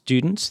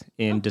students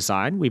in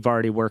design. We've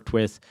already worked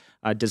with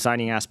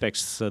designing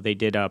aspects. So they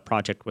did a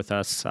project with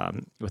us,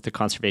 with the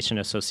Conservation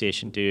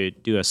Association, to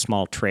do a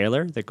small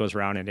trailer that goes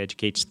around and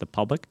educates the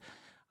public,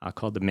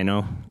 called the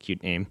Minnow,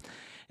 cute name.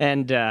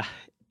 And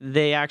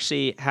they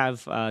actually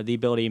have the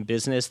ability in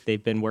business.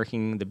 They've been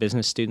working, the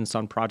business students,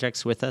 on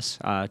projects with us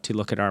to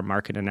look at our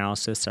market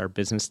analysis, our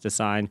business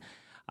design,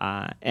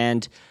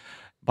 and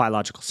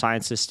biological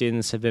sciences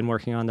students have been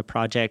working on the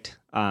project.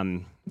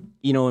 And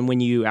when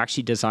you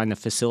actually design the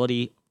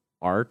facility,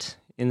 art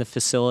in the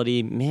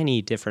facility,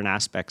 many different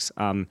aspects.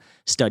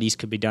 Studies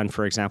could be done,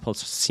 for example. It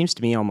seems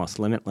to me almost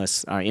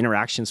limitless.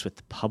 Interactions with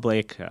the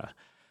public,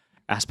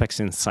 aspects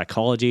in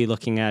psychology,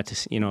 looking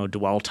at,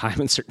 dwell time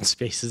in certain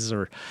spaces,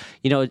 or,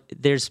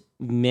 there's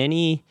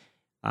many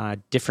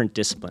different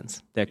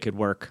disciplines that could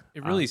work.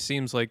 It really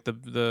seems like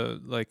the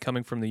like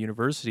coming from the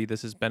university,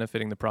 this is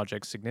benefiting the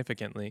project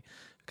significantly,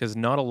 because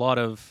not a lot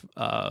of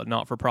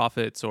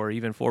not-for-profits or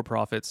even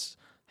for-profits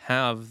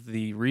have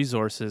the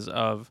resources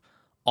of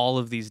all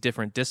of these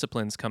different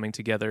disciplines coming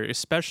together,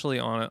 especially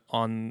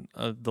on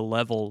the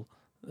level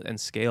and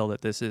scale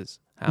that this is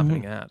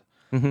happening at.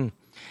 Mm-hmm.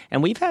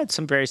 And we've had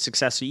some very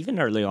successful, even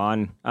early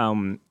on,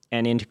 and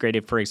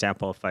integrated, for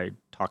example, if I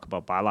talk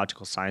about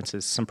biological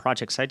sciences, some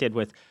projects I did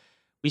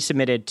we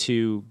submitted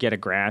to get a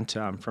grant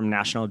from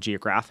National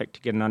Geographic to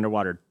get an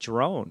underwater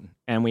drone.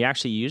 And we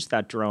actually used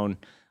that drone.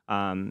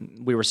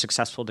 We were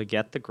successful to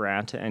get the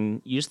grant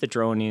and use the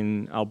drone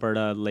in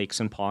Alberta lakes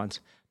and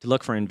ponds to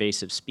look for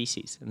invasive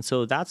species. And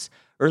so that's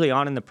early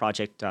on in the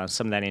project,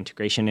 some of that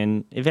integration,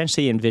 and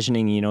eventually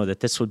envisioning,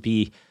 that this would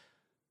be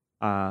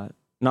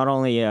not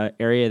only an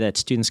area that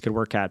students could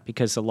work at,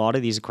 because a lot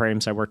of these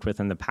aquariums I worked with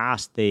in the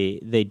past, they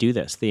do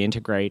this. They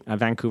integrate.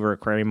 Vancouver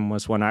Aquarium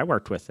was one I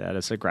worked with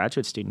as a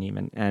graduate student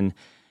even, and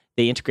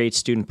they integrate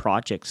student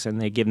projects and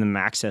they give them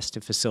access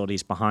to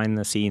facilities behind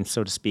the scenes,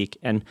 so to speak.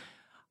 And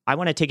I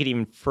want to take it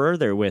even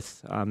further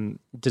with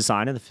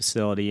design of the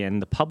facility,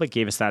 and the public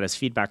gave us that as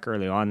feedback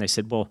early on. They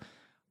said, well,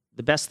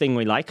 the best thing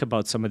we like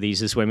about some of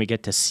these is when we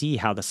get to see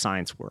how the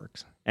science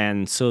works.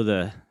 And so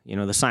the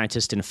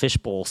scientist in a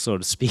fishbowl, so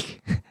to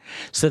speak.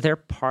 So they're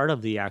part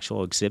of the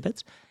actual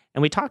exhibits.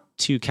 And we talked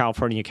to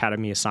California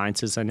Academy of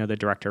Sciences. I know the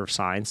director of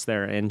science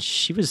there, and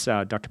she was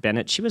Dr.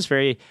 Bennett. She was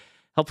very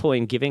helpful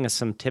in giving us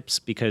some tips,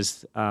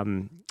 because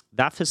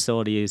that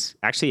facility is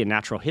actually a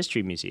natural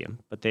history museum,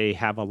 but they're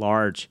a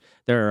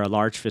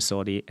large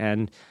facility,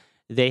 and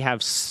they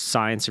have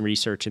science and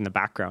research in the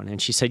background. And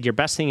she said, your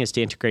best thing is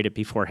to integrate it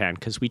beforehand,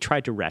 because we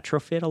tried to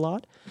retrofit a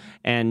lot.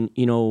 And,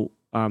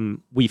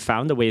 we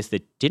found the ways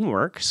that didn't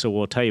work. So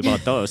we'll tell you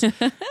about those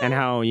and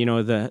how,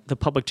 the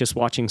public just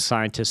watching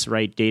scientists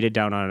write data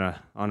down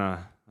on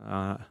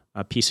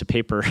a piece of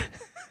paper.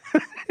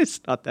 It's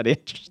not that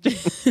interesting.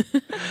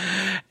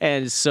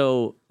 And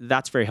so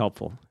that's very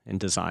helpful in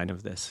design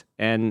of this.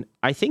 And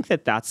I think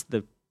that that's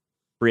the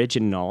bridge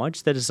in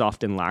knowledge that is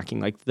often lacking.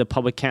 Like, the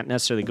public can't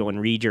necessarily go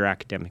and read your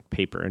academic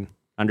paper and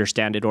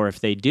understand it. Or if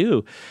they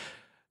do,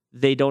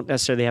 they don't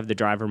necessarily have the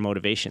drive or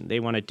motivation. They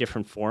want a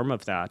different form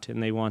of that,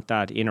 and they want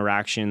that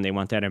interaction. They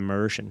want that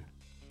immersion.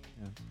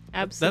 Yeah.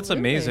 Absolutely. That's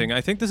amazing.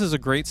 I think this is a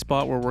great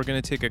spot where we're going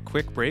to take a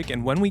quick break.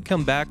 And when we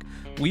come back,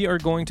 we are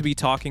going to be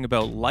talking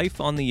about Life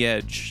on the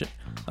Edge,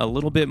 a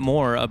little bit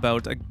more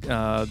about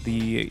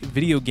the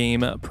video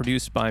game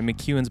produced by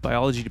MacEwan's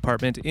biology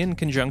department in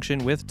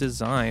conjunction with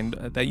design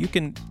that you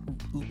can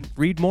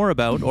read more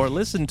about or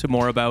listen to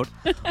more about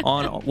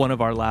on one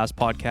of our last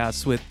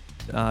podcasts with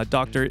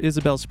Dr.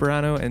 Isabel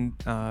Sperano and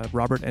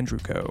Robert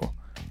Andruko.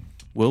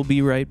 We'll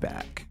be right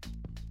back.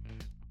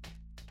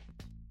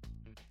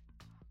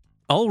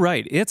 All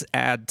right, it's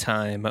ad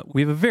time.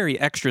 We have a very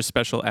extra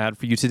special ad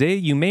for you today.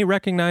 You may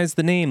recognize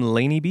the name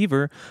Lainey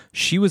Beaver.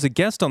 She was a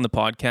guest on the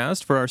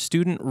podcast for our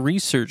student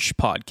research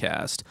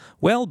podcast.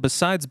 Well,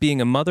 besides being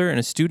a mother and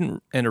a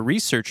student and a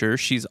researcher,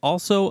 she's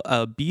also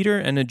a beater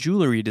and a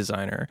jewelry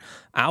designer.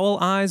 Owl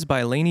Eyes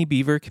by Lainey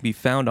Beaver can be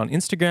found on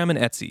Instagram and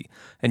Etsy,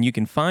 and you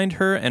can find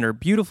her and her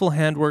beautiful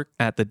handwork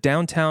at the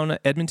downtown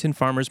Edmonton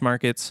Farmers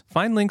Markets.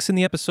 Find links in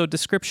the episode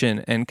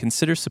description and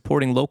consider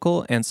supporting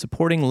local and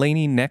supporting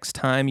Lainey next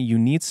time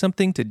you need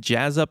something to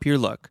jazz up your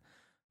look.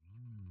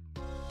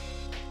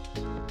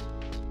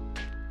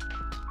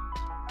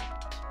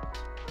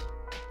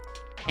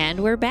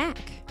 And we're back.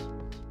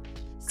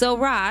 So,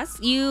 Ross,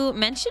 you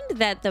mentioned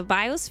that the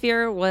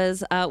biosphere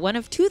was one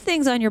of two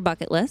things on your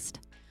bucket list.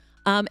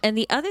 And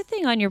the other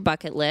thing on your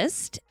bucket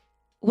list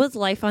was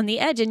Life on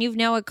the Edge. And you've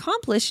now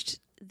accomplished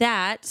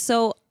that.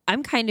 So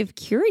I'm kind of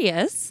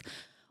curious,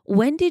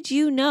 when did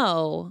you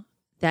know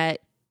that,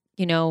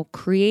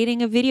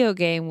 creating a video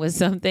game was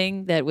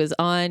something that was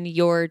on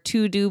your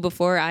to-do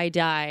before I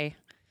die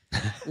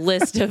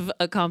list of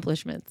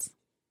accomplishments?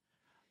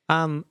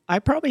 I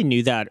probably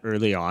knew that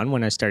early on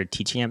when I started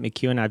teaching at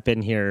MacEwan. I've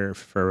been here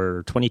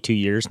for 22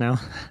 years now,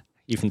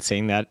 even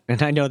saying that.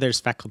 And I know there's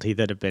faculty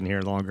that have been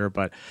here longer,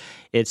 but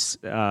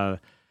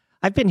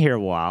I've been here a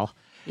while.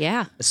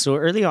 Yeah. So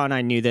early on,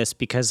 I knew this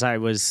because I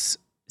was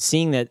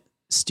seeing that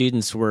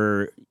students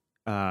were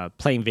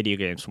playing video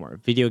games more.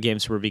 Video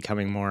games were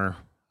becoming more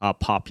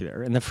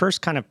popular. And the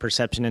first kind of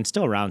perception, and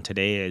still around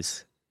today,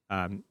 is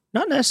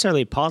not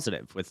necessarily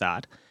positive with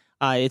that.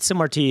 It's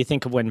similar to, you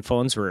think of when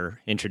phones were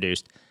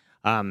introduced.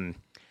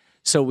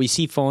 So we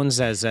see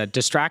phones as a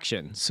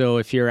distraction. So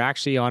if you're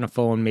actually on a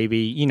phone,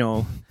 maybe,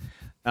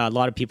 a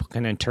lot of people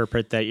can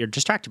interpret that you're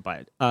distracted by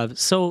it.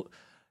 So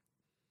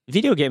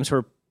video games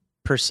were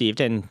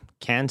perceived and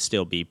can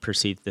still be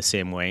perceived the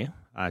same way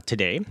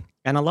today.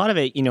 And a lot of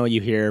it,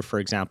 you hear, for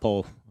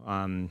example,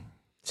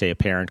 say a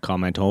parent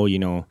comment,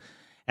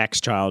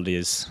 X child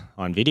is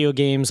on video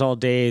games all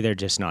day. They're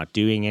just not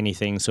doing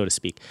anything, so to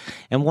speak.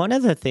 And one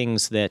of the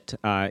things that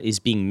is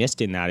being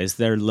missed in that is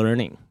their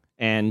learning.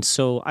 And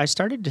so I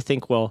started to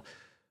think, well,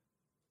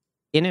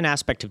 in an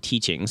aspect of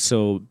teaching,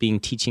 so being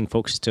teaching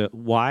folks to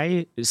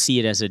why see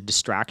it as a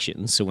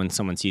distraction. So when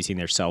someone's using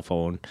their cell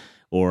phone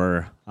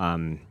or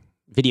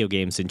video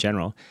games in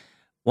general,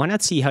 why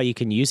not see how you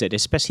can use it,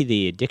 especially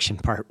the addiction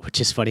part,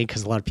 which is funny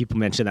because a lot of people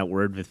mention that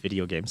word with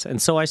video games.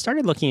 And so I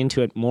started looking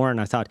into it more,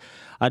 and I thought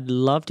I'd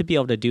love to be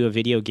able to do a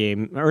video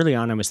game. Early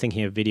on, I was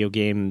thinking of a video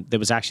game that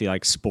was actually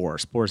like Spore.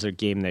 Spore is a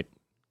game that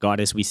got,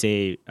 as we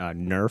say,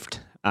 nerfed.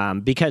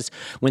 Because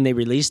when they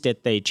released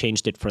it, they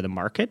changed it for the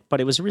market,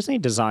 but it was originally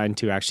designed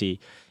to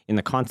actually, in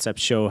the concept,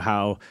 show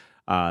how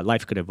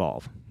life could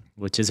evolve,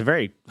 which is a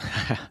very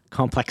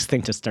complex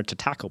thing to start to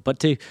tackle, but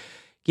to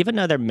give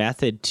another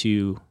method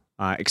to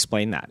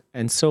explain that.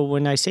 And so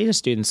when I say to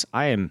students,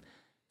 I am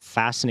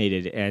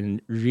fascinated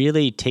and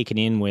really taken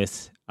in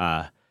with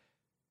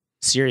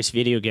serious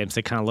video games,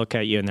 they kind of look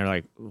at you and they're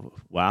like,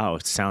 wow,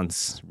 it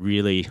sounds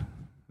really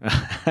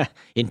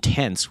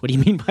intense. What do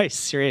you mean by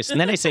serious? And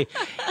then I say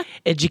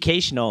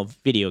educational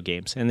video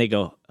games, and they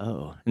go,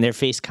 oh, and their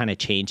face kind of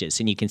changes,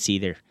 and you can see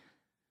their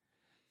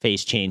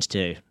face change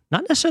to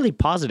not necessarily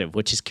positive,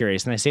 which is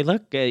curious. And I say,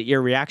 look,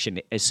 your reaction,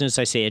 as soon as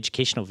I say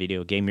educational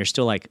video game, you're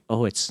still like,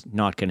 oh, it's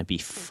not going to be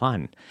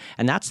fun.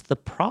 And that's the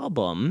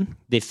problem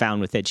they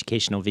found with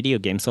educational video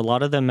games. A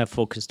lot of them have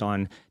focused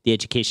on the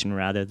education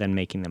rather than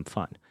making them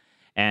fun.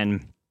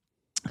 And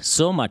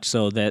so much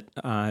so that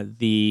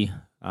the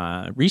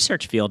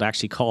research field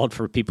actually called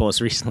for people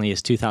as recently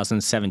as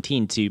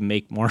 2017 to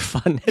make more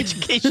fun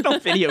educational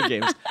video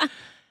games.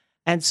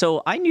 And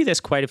so I knew this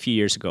quite a few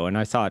years ago, and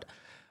I thought,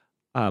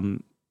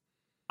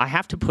 I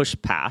have to push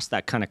past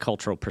that kind of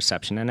cultural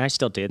perception, and I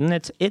still did.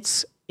 And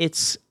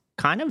it's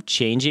kind of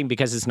changing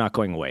because it's not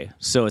going away.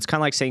 So it's kind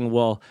of like saying,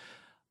 well,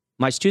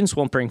 my students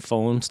won't bring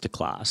phones to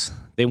class.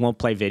 They won't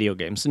play video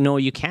games. No,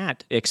 you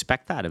can't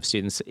expect that of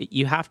students.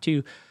 You have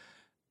to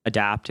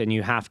adapt, and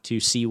you have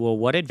to see, well,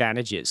 what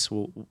advantages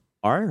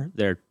are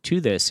there to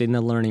this in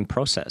the learning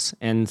process?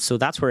 And so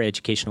that's where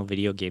educational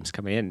video games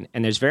come in.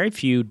 And there's very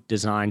few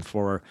designed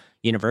for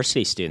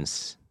university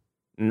students.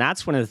 And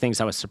that's one of the things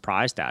I was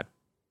surprised at.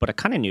 But I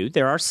kind of knew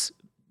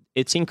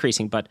it's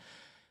increasing, but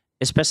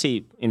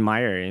especially in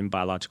my area in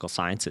biological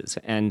sciences.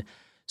 And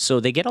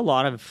so they get a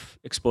lot of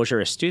exposure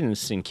as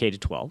students in K to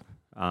 12.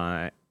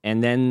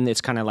 And then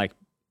it's kind of like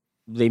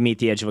they meet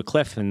the edge of a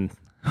cliff and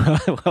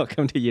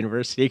welcome to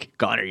university.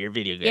 God, are your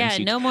video games.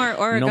 Yeah, no more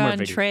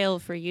Oregon Trail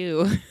for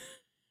you.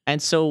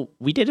 And so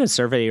we did a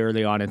survey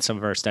early on in some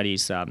of our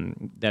studies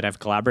that I've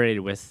collaborated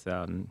with.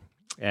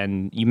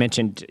 And you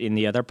mentioned in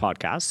the other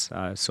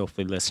podcasts, so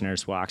hopefully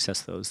listeners will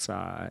access those,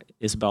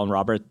 Isabel and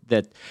Robert,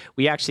 that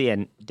we actually,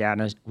 and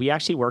Dana, we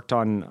actually worked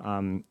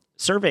on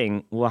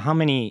surveying, well, how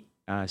many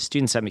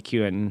students at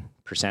MacEwan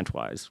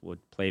percent-wise would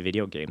play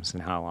video games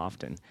and how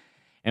often.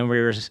 And we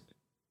were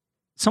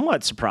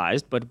somewhat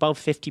surprised, but about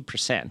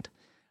 50%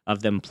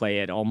 of them play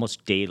it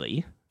almost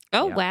daily.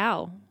 Oh, yeah.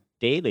 Wow.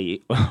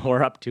 Daily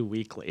or up to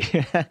weekly.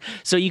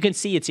 So you can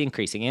see it's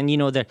increasing. And you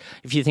know that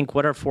if you think,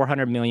 what are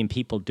 400 million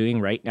people doing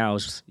right now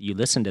as you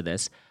listen to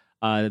this,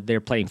 they're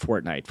playing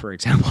Fortnite, for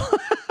example.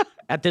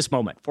 At this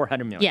moment,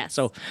 400 million. Yes.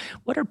 So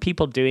what are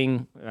people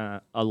doing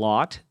a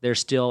lot? They're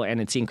still,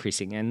 and it's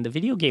increasing. And the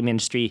video game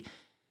industry,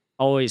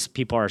 always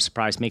people are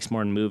surprised, makes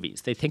more than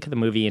movies. They think of the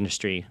movie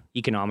industry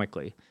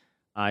economically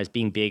as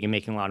being big and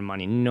making a lot of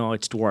money. No,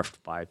 it's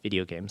dwarfed by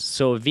video games.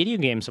 So a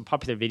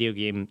popular video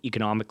game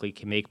economically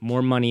can make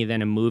more money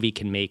than a movie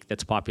can make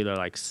that's popular,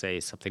 like, say,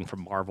 something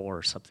from Marvel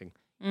or something.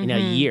 Mm-hmm. In a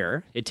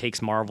year, it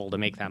takes Marvel to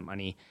make that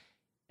money.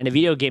 And a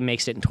video game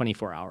makes it in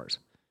 24 hours.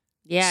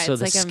 Yeah, so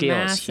it's like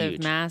a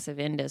massive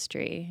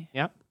industry.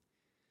 Yep.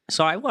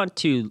 So I want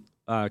to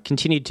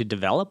continue to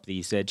develop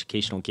these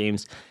educational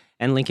games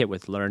and link it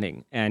with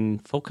learning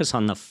and focus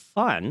on the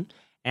fun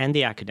and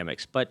the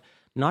academics, but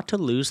not to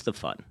lose the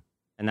fun.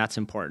 And that's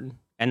important.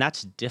 And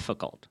that's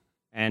difficult.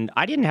 And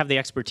I didn't have the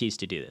expertise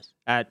to do this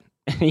at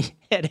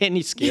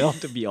any scale,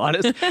 to be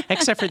honest,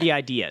 except for the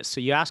ideas.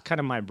 So you asked kind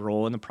of my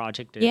role in the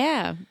project.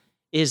 Yeah.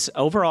 Is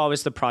overall I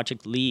was the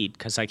project lead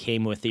because I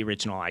came with the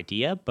original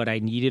idea, but I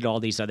needed all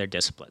these other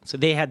disciplines. So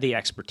they had the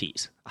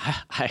expertise.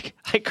 I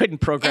couldn't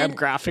program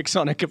graphics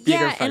on a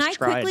computer. Yeah, and I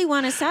quickly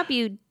want to stop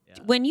you. Yeah.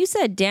 When you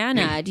said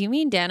Dana, do you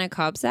mean Dana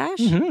Kobzash?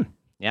 Mm-hmm.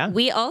 Yeah.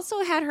 We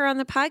also had her on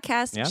the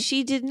podcast. Yeah.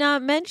 She did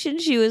not mention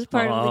she was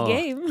part of the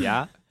game.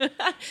 Yeah.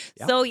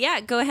 So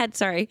yeah, go ahead.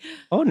 Sorry.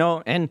 Oh,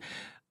 no. And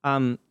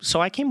so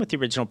I came with the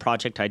original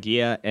project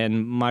idea,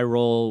 and my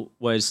role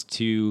was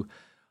to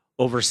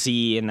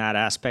oversee in that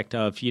aspect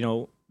of,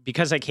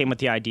 because I came with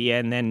the idea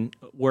and then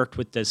worked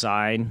with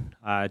design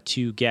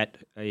to get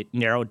it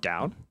narrowed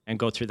down and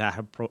go through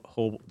that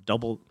whole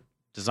double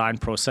design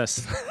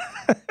process.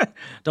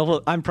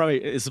 I'm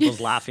probably, Isabel's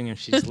laughing if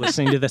she's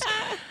listening to this.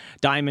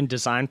 Diamond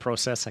design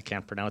process, I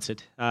can't pronounce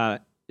it,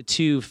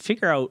 to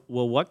figure out,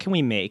 well, what can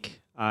we make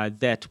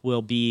that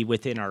will be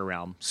within our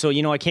realm? So,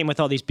 I came with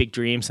all these big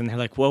dreams, and they're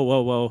like,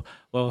 whoa,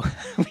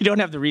 we don't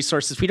have the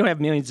resources. We don't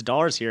have millions of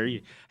dollars here.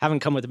 You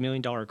haven't come with $1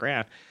 million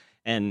grant.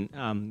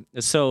 And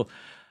so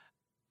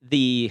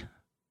the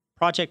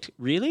project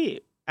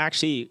really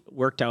actually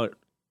worked out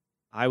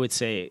I would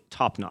say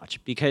top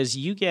notch, because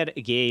you get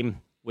a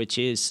game which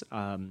is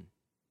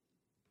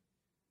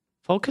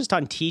focused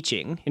on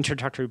teaching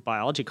introductory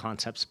biology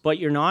concepts, but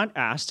you're not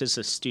asked as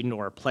a student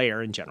or a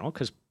player in general,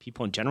 because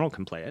people in general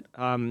can play it,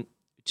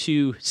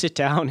 to sit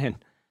down and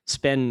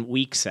spend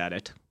weeks at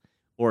it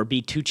or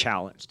be too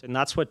challenged. And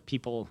that's what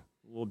people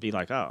will be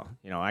like, oh,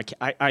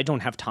 I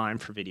don't have time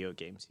for video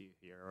games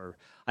here, or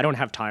I don't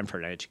have time for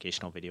an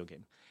educational video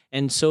game.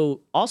 And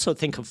so also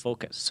think of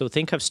focus. So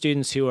think of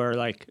students who are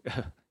like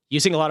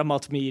using a lot of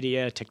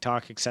multimedia,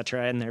 TikTok,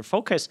 etc., and their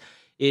focus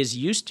is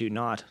used to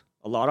not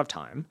a lot of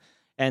time.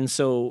 And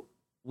so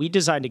we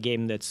designed a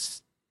game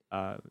that's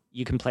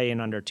you can play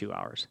in under 2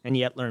 hours and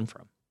yet learn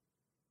from.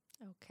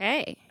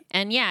 Okay.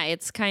 And yeah,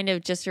 it's kind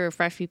of just to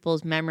refresh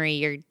people's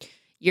memory.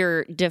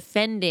 You're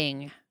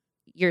defending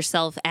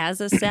yourself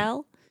as a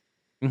cell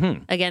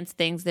against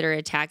things that are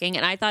attacking.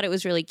 And I thought it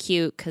was really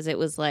cute because it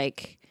was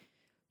like,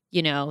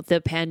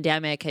 the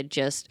pandemic had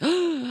just, had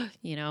us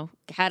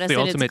The in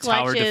ultimate its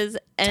clutches.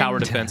 tower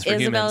defense for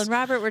Isabel humans. and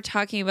Robert were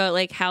talking about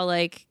like how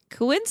like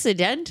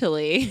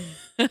coincidentally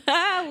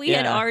we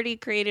had already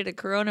created a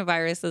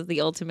coronavirus as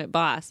the ultimate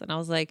boss. And I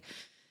was like,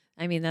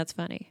 I mean, that's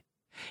funny.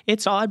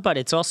 It's odd, but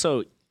it's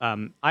also,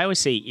 I always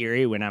say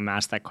eerie when I'm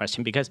asked that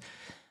question, because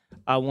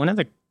one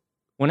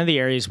of the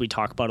areas we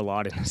talk about a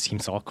lot, and it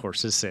seems all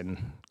courses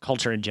and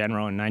culture in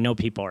general, and I know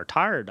people are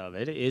tired of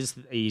it, is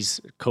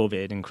these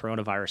COVID and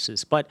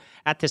coronaviruses. But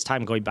at this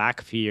time, going back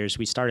a few years,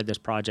 we started this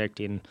project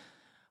in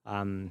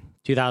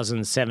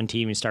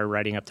 2017. We started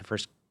writing up the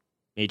first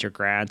major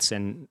grants,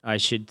 and I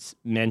should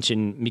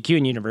mention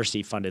MacEwan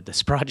University funded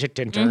this project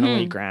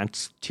internally,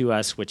 grants to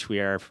us, which we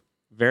are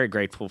very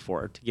grateful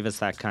for, to give us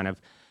that kind of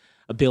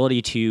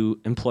ability to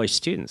employ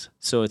students.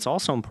 So it's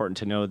also important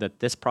to know that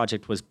this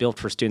project was built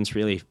for students,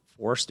 really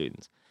for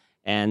students,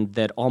 and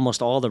that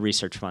almost all the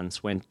research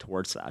funds went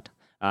towards that.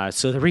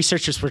 So the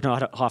researchers were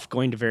not off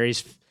going to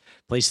various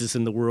places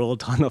in the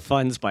world on the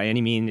funds by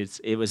any means.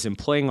 It was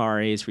employing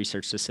RAs,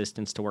 research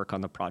assistants, to work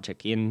on the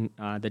project in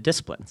the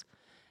disciplines.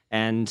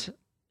 And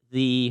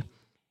the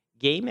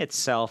game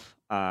itself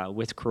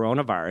with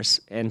coronavirus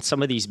and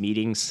some of these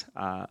meetings,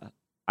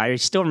 I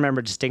still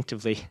remember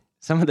distinctively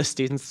some of the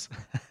students.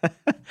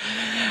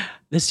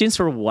 The students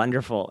were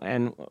wonderful.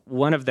 And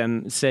one of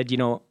them said,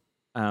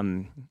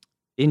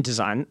 in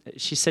design,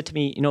 she said to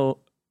me,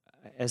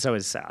 as I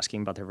was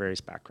asking about their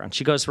various backgrounds,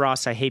 she goes,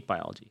 "Ross, I hate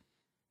biology."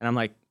 And I'm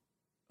like,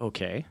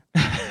 okay.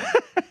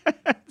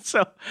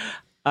 So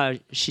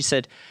she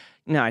said,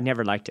 "No, I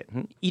never liked it."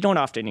 And you don't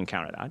often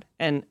encounter that.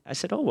 And I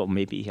said, "Oh, well,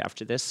 maybe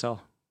after this,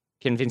 I'll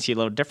convince you a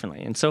little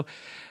differently." And so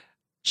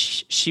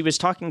she was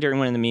talking during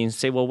one of the meetings,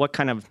 say, "Well, what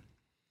kind of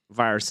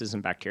viruses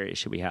and bacteria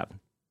should we have?"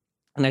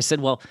 And I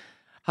said, "Well,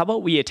 how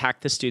about we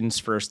attack the students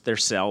first, their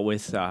cell,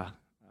 with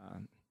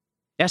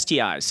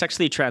STIs,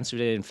 sexually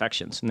transmitted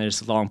infections." And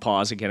there's a long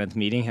pause again at the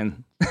meeting,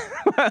 and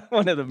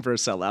one of them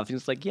bursts out laughing.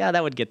 It's like, yeah,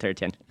 that would get their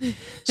attention.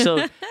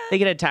 So they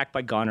get attacked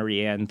by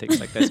gonorrhea and things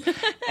like this,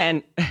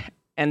 and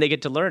they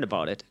get to learn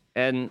about it.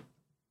 And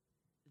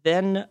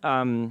then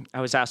I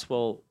was asked,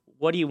 well,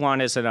 what do you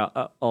want as an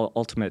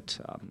ultimate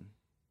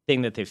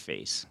thing that they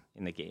face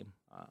in the game?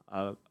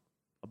 A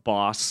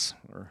boss,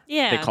 or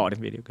they call it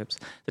in video games,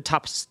 the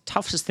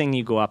toughest thing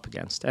you go up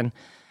against. And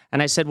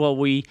I said, well,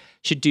 we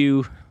should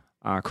do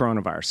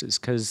coronaviruses,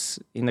 because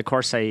in the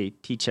course I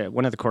teach,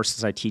 one of the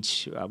courses I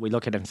teach, we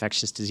look at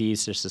infectious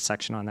disease. There's a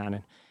section on that,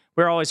 and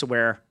we're always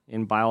aware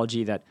in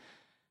biology that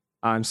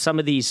some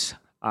of these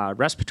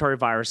respiratory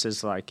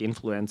viruses like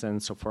influenza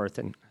and so forth,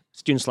 and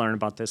students learn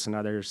about this and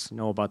others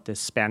know about this,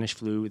 Spanish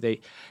flu,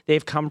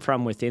 they've come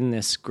from within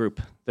this group,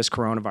 this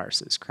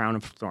coronaviruses, crown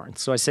of thorns.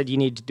 So I said, you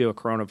need to do a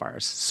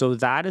coronavirus. So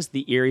that is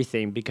the eerie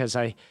thing, because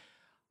I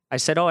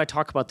said, I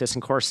talk about this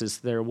in courses.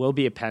 There will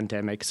be a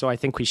pandemic, so I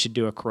think we should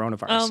do a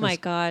coronavirus. Oh my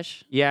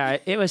gosh. Yeah,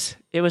 it was,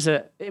 and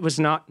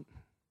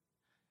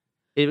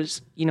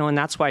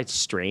that's why it's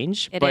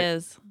strange. It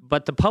is.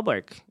 But the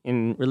public,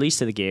 in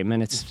release of the game,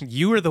 and it's...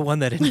 You were the one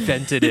that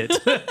invented it.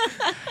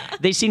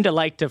 They seem to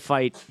like to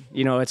fight,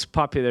 it's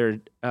popular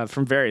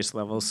from various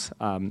levels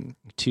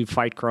to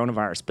fight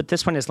coronavirus. But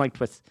this one is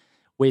linked with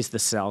ways the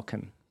cell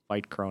can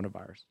fight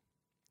coronavirus.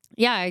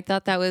 Yeah, I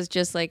thought that was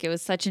just like, it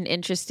was such an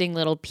interesting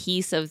little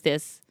piece of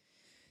this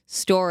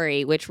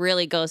story, which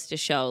really goes to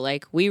show,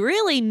 like, we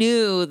really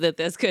knew that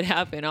this could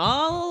happen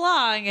all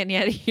along, and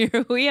yet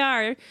here we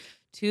are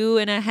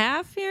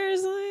 2.5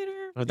 years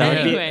later. Well,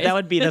 that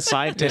would be the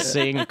scientists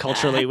saying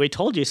culturally, we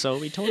told you so,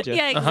 we told you.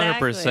 Yeah,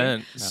 exactly.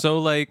 100%. So,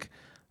 like,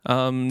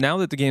 now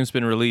that the game's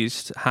been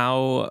released,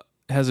 how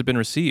has it been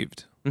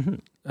received?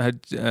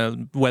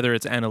 Whether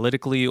it's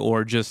analytically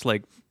or just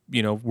like,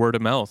 word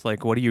of mouth,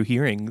 like, what are you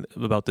hearing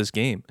about this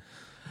game?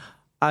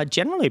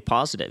 Generally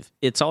positive.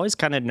 It's always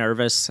kind of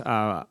nervous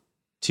aspect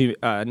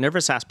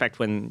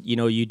when,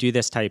 you do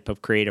this type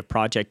of creative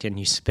project and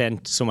you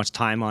spend so much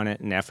time on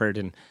it and effort,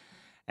 and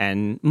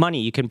and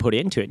money you can put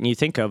into it. And you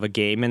think of a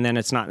game and then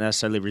it's not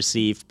necessarily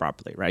received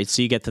properly, right?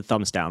 So you get the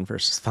thumbs down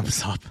versus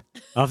thumbs up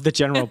of the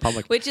general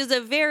public. Which is a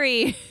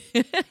very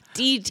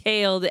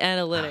detailed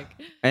analytic.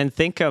 And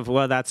think of,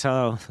 well, that's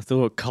how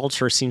the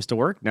culture seems to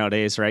work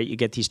nowadays, right? You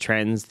get these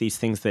trends, these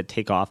things that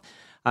take off.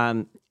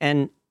 And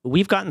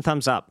we've gotten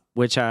thumbs up,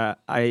 which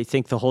I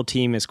think the whole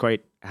team is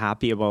quite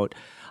happy about.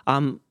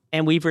 And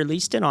we've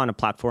released it on a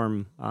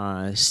platform,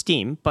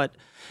 Steam, but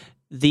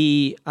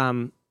the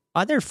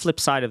other flip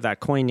side of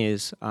that coin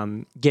is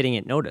getting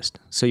it noticed.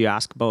 So you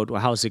ask about, well,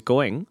 how's it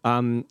going?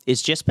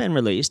 It's just been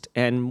released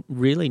and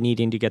really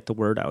needing to get the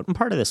word out. And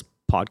part of this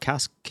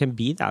podcast can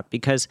be that,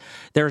 because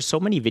there are so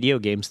many video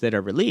games that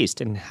are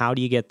released, and how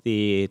do you get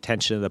the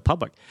attention of the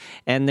public?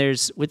 And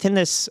there's within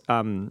this,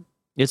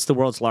 it's the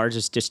world's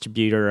largest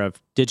distributor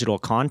of digital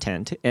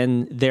content.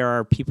 And there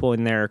are people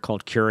in there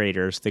called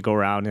curators that go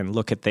around and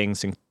look at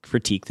things and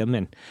critique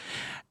them.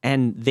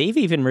 And they've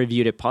even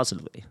reviewed it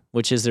positively,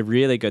 which is a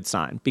really good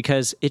sign,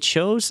 because it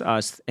shows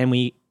us, and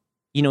we,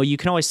 you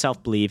can always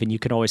self-believe and you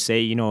can always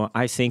say,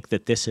 I think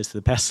that this is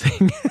the best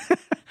thing.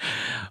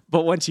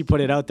 But once you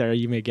put it out there,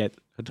 you may get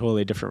a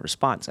totally different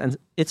response. And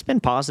it's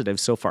been positive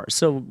so far.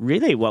 So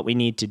really what we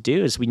need to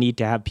do is we need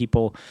to have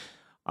people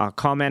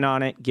comment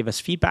on it, give us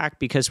feedback,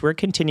 because we're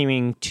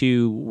continuing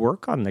to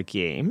work on the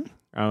game.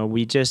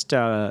 We just,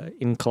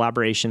 in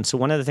collaboration. So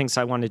one of the things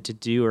I wanted to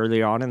do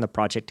early on in the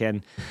project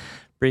and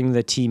bring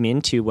the team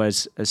into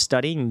was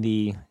studying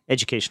the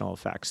educational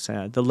effects,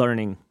 the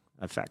learning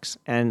effects.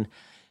 And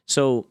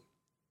so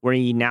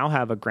we now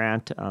have a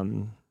grant, a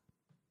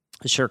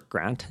SSHRC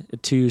grant,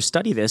 to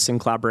study this in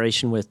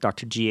collaboration with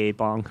Dr. G.A.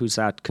 Bong, who's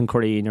at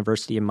Concordia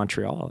University in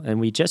Montreal. And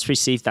we just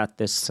received that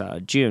this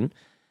June.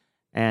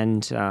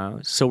 And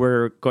so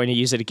we're going to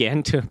use it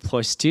again to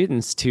employ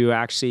students to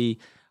actually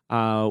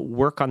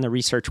work on the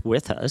research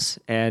with us,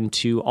 and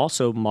to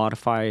also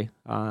modify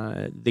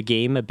the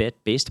game a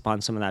bit based upon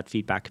some of that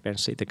feedback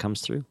eventually that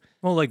comes through.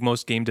 Well, like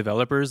most game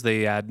developers,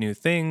 they add new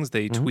things,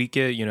 they tweak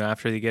it,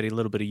 after they get a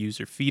little bit of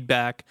user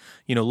feedback.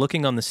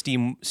 Looking on the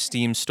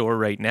Steam store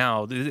right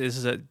now, this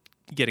is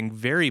getting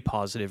very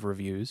positive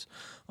reviews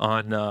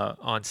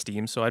on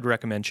Steam. So I'd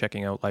recommend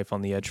checking out Life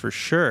on the Edge for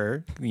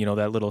sure.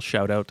 That little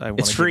shout out I want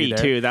to It's free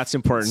too. That's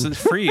important.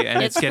 It's free,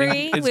 and it's getting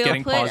free. It's we'll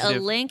getting put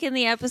positive. a link in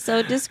the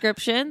episode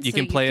description. You so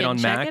can play it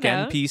on Mac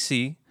and it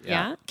PC.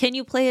 Yeah. Can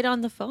you play it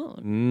on the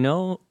phone?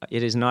 No,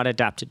 it is not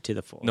adapted to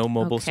the phone. No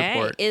mobile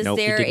support. Is Nope,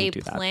 we there didn't a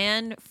do that.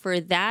 plan for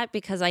that?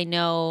 Because I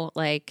know,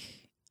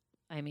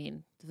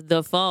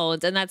 the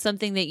phones, and that's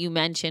something that you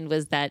mentioned,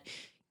 was that,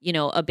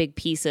 a big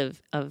piece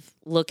of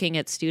looking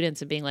at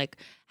students and being like,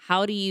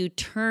 how do you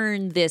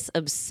turn this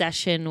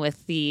obsession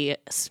with the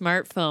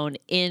smartphone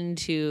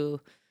into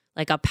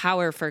like a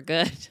power for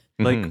good?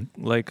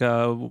 Like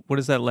what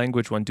is that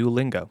language one?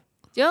 Duolingo.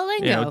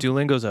 Duolingo.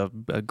 Duolingo's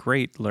a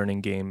great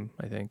learning game,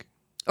 I think.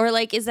 Or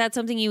is that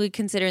something you would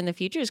consider in the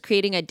future, is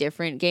creating a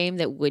different game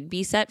that would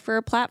be set for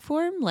a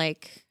platform?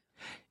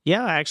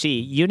 Yeah, actually,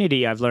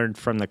 Unity, I've learned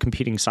from the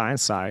computing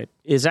science side,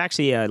 is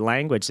actually a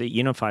language that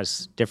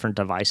unifies different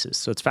devices.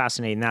 So it's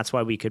fascinating. That's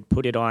why we could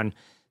put it on.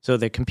 So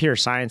the computer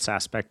science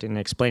aspect, and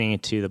explaining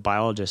it to the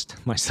biologist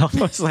myself,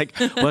 I was like,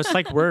 well, it's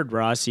like Word,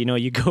 Ross.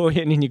 You go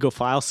in and you go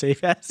file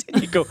save as, and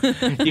you go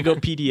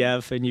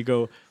PDF, and you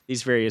go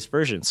these various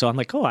versions. So I'm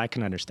like, oh, I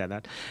can understand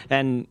that.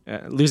 And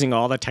losing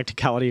all the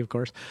technicality, of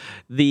course,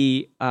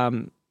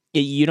 it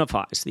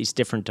unifies these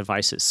different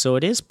devices. So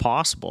it is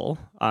possible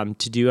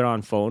to do it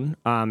on phone,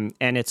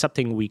 and it's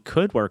something we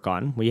could work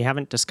on. We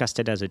haven't discussed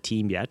it as a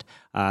team yet,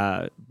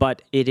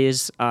 but it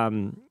is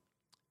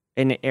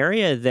an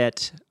area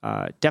that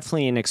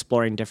definitely in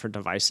exploring different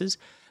devices.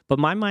 But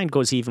my mind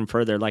goes even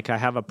further. Like, I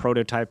have a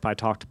prototype I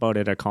talked about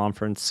at a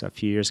conference a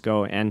few years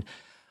ago, and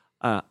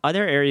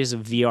other areas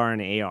of VR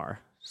and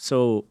AR.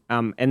 So,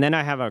 and then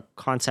I have a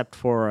concept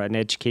for an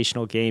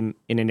educational game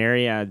in an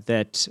area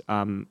that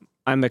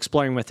I'm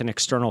exploring with an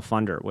external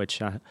funder,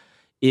 which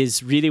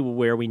is really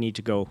where we need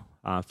to go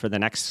for the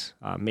next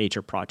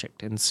major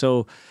project. And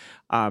so,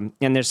 and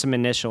there's some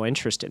initial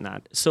interest in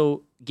that.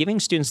 So giving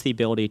students the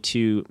ability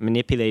to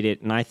manipulate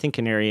it, and I think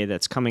an area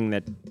that's coming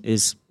that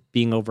is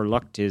being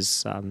overlooked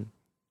is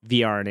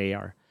VR and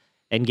AR.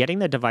 And getting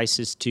the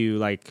devices to,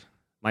 like,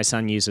 my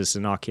son uses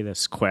an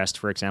Oculus Quest,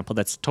 for example,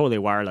 that's totally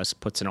wireless,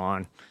 puts it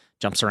on,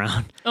 jumps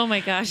around. Oh my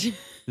gosh.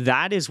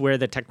 That is where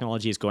the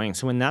technology is going.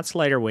 So when that's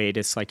lighter weight,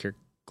 it's like your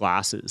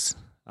glasses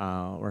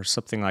or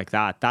something like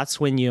that.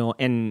 That's when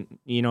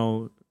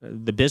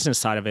the business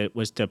side of it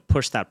was to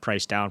push that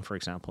price down, for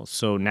example.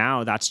 So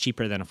now that's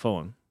cheaper than a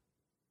phone.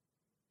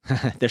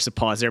 There's a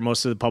pause there.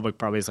 Most of the public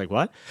probably is like,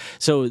 what?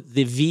 So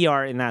the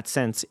VR in that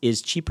sense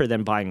is cheaper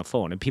than buying a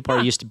phone. And people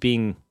are used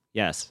to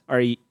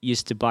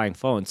buying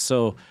phones.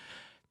 So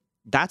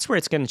that's where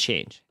it's going to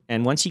change.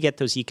 And once you get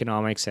those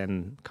economics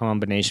and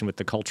combination with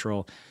the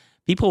cultural,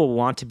 people will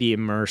want to be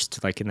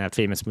immersed, like in that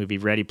famous movie,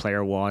 Ready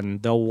Player One.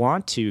 They'll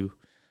want to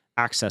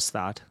access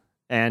that.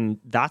 And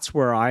that's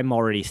where I'm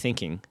already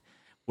thinking,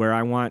 where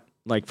I want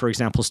like, for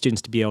example,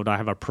 students to be able to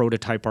have a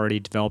prototype already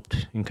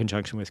developed in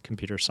conjunction with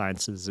computer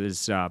sciences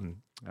is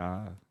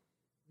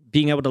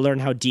being able to learn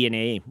how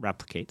DNA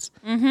replicates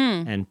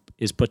and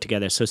is put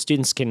together. So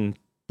students can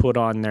put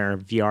on their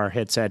VR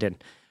headset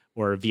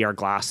or VR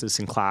glasses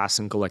in class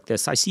and go like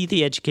this. I see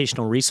the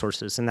educational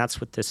resources, and that's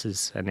what this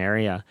is an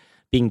area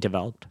being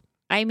developed.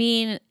 I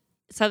mean,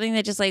 something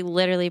that just like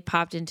literally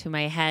popped into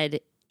my head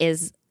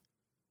is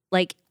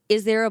like,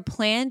 is there a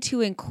plan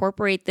to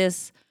incorporate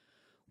this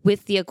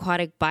with the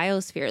aquatic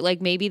biosphere?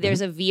 Like maybe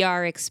there's a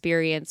VR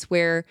experience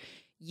where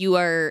you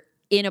are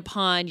in a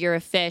pond, you're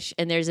a fish,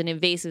 and there's an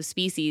invasive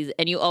species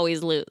and you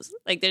always lose.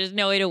 Like there's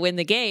no way to win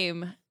the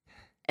game.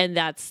 And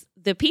that's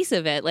the piece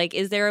of it. Like,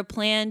 is there a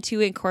plan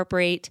to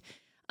incorporate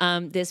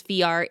this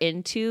VR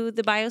into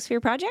the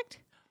Biosphere project?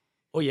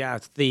 Oh, yeah.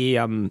 The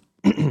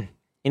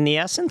in the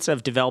essence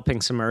of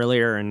developing some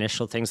earlier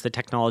initial things, the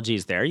technology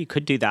is there. You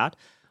could do that.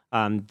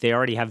 They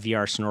already have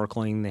VR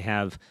snorkeling. They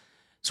have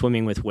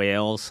swimming with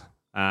whales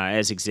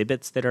as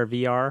exhibits that are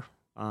VR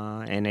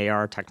and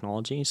AR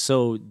technology.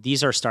 So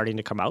these are starting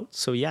to come out.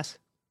 So yes,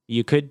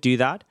 you could do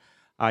that.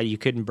 You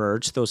could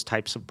merge those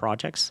types of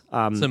projects.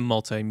 Some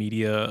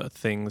multimedia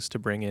things to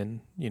bring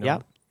in,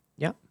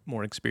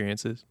 more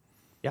experiences.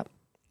 Yep,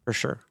 for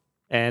sure.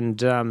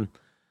 And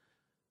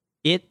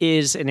it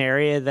is an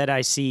area that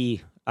I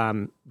see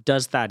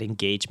does that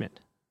engagement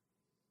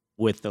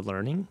with the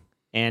learning.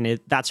 And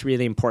that's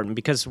really important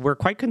because we're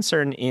quite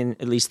concerned in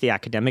at least the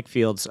academic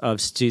fields of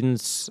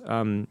students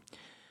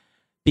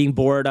being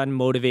bored,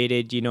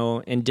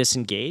 unmotivated, and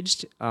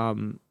disengaged.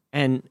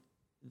 And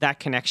that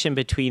connection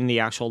between the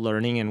actual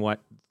learning and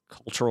what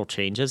cultural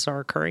changes are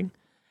occurring.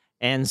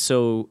 And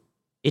so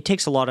it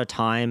takes a lot of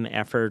time,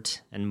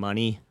 effort, and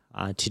money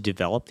to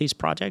develop these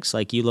projects.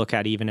 Like you look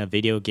at even a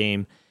video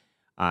game,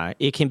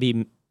 it can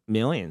be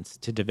millions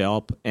to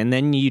develop, and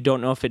then you don't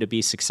know if it'll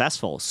be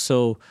successful.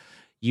 So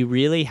you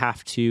really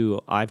have to,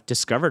 I've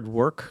discovered,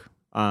 work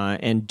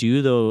and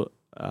do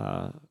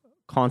the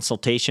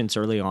consultations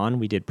early on.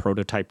 We did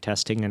prototype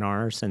testing in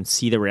ours and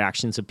see the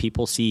reactions of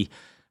people, see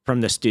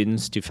from the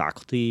students to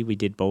faculty. We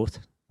did both.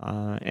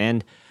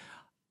 And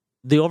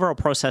the overall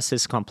process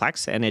is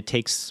complex and it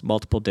takes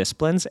multiple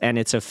disciplines, and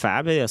it's a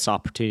fabulous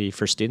opportunity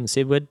for students.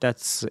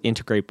 That's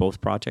integrate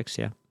both projects,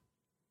 yeah.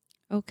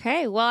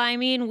 Okay. Well, I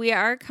mean, we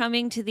are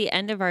coming to the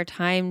end of our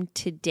time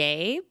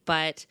today,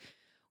 but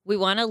we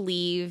want to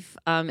leave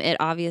it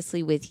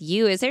obviously with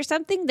you. Is there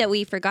something that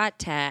we forgot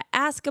to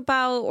ask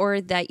about or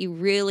that you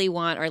really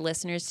want our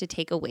listeners to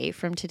take away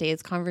from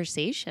today's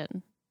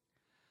conversation?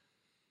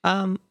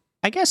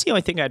 I guess the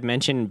only thing I'd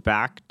mention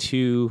back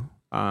to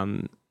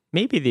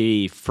maybe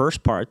the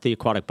first part, the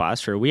aquatic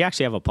biosphere, we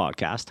actually have a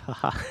podcast.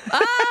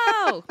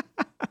 Oh,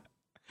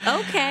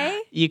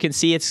 okay. You can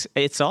see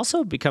it's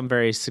also become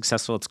very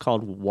successful. It's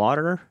called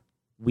Water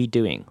We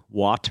Doing.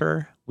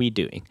 Water We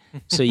Doing.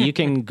 So you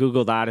can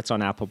Google that. It's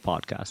on Apple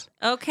Podcasts.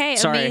 Okay,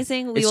 Sorry,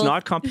 amazing. It's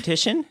not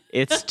competition.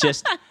 It's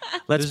just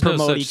let's There's no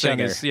promote such each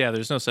thing other.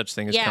 there's no such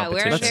thing as Yeah,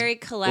 competition. we're very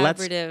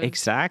collaborative.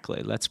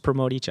 Exactly. Let's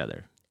promote each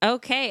other.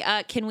 Okay.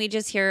 Can we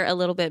just hear a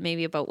little bit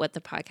maybe about what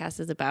the podcast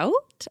is about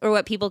or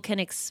what people can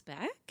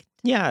expect?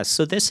 Yeah,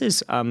 so this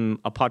is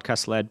a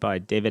podcast led by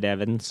David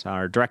Evans,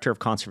 our Director of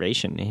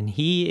Conservation, and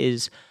he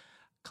is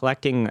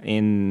collecting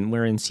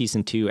we're in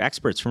season 2,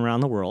 experts from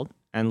around the world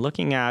and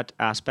looking at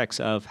aspects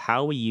of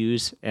how we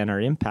use and are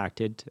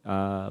impacted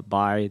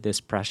by this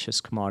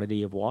precious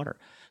commodity of water.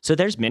 So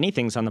there's many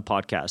things on the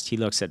podcast. He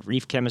looks at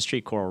reef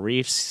chemistry, coral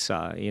reefs,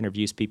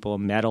 interviews people,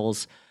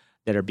 metals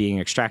that are being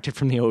extracted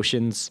from the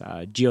oceans,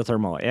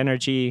 geothermal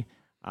energy.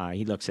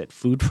 He looks at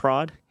food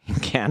fraud in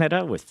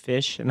Canada with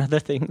fish and other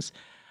things,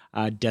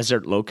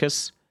 desert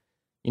locusts,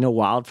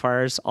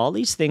 wildfires, all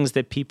these things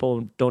that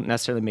people don't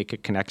necessarily make a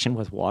connection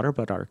with water,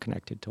 but are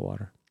connected to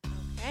water.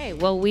 Okay,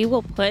 well, we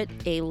will put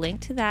a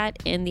link to that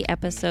in the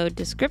episode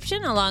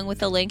description along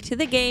with a link to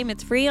the game.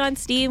 It's free on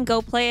Steam.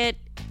 Go play it.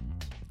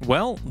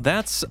 Well,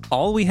 that's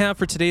all we have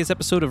for today's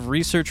episode of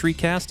Research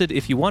Recasted.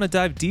 If you want to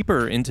dive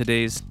deeper in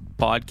today's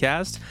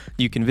podcast,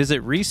 you can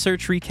visit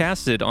Research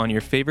Recasted on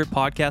your favorite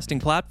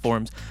podcasting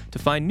platforms to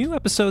find new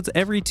episodes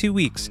every 2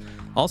 weeks.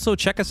 Also,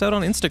 check us out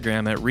on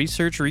Instagram at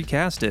Research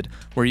Recasted,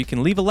 where you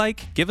can leave a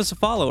like, give us a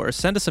follow, or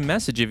send us a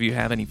message if you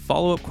have any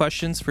follow-up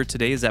questions for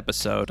today's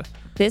episode.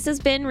 This has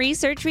been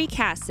Research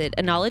Recasted,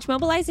 a knowledge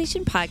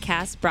mobilization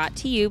podcast brought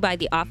to you by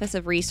the Office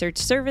of Research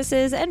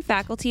Services and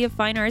Faculty of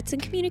Fine Arts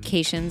and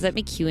Communications at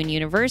MacEwan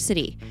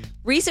University.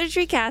 Research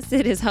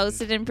Recasted is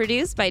hosted and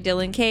produced by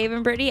Dylan Cave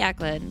and Brittany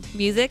Eklund.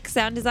 Music,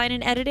 sound design,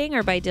 and editing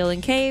are by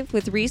Dylan Cave,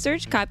 with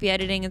research, copy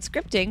editing, and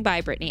scripting by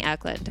Brittany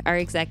Eklund. Our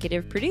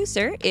executive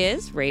producer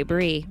is Ray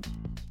Bree.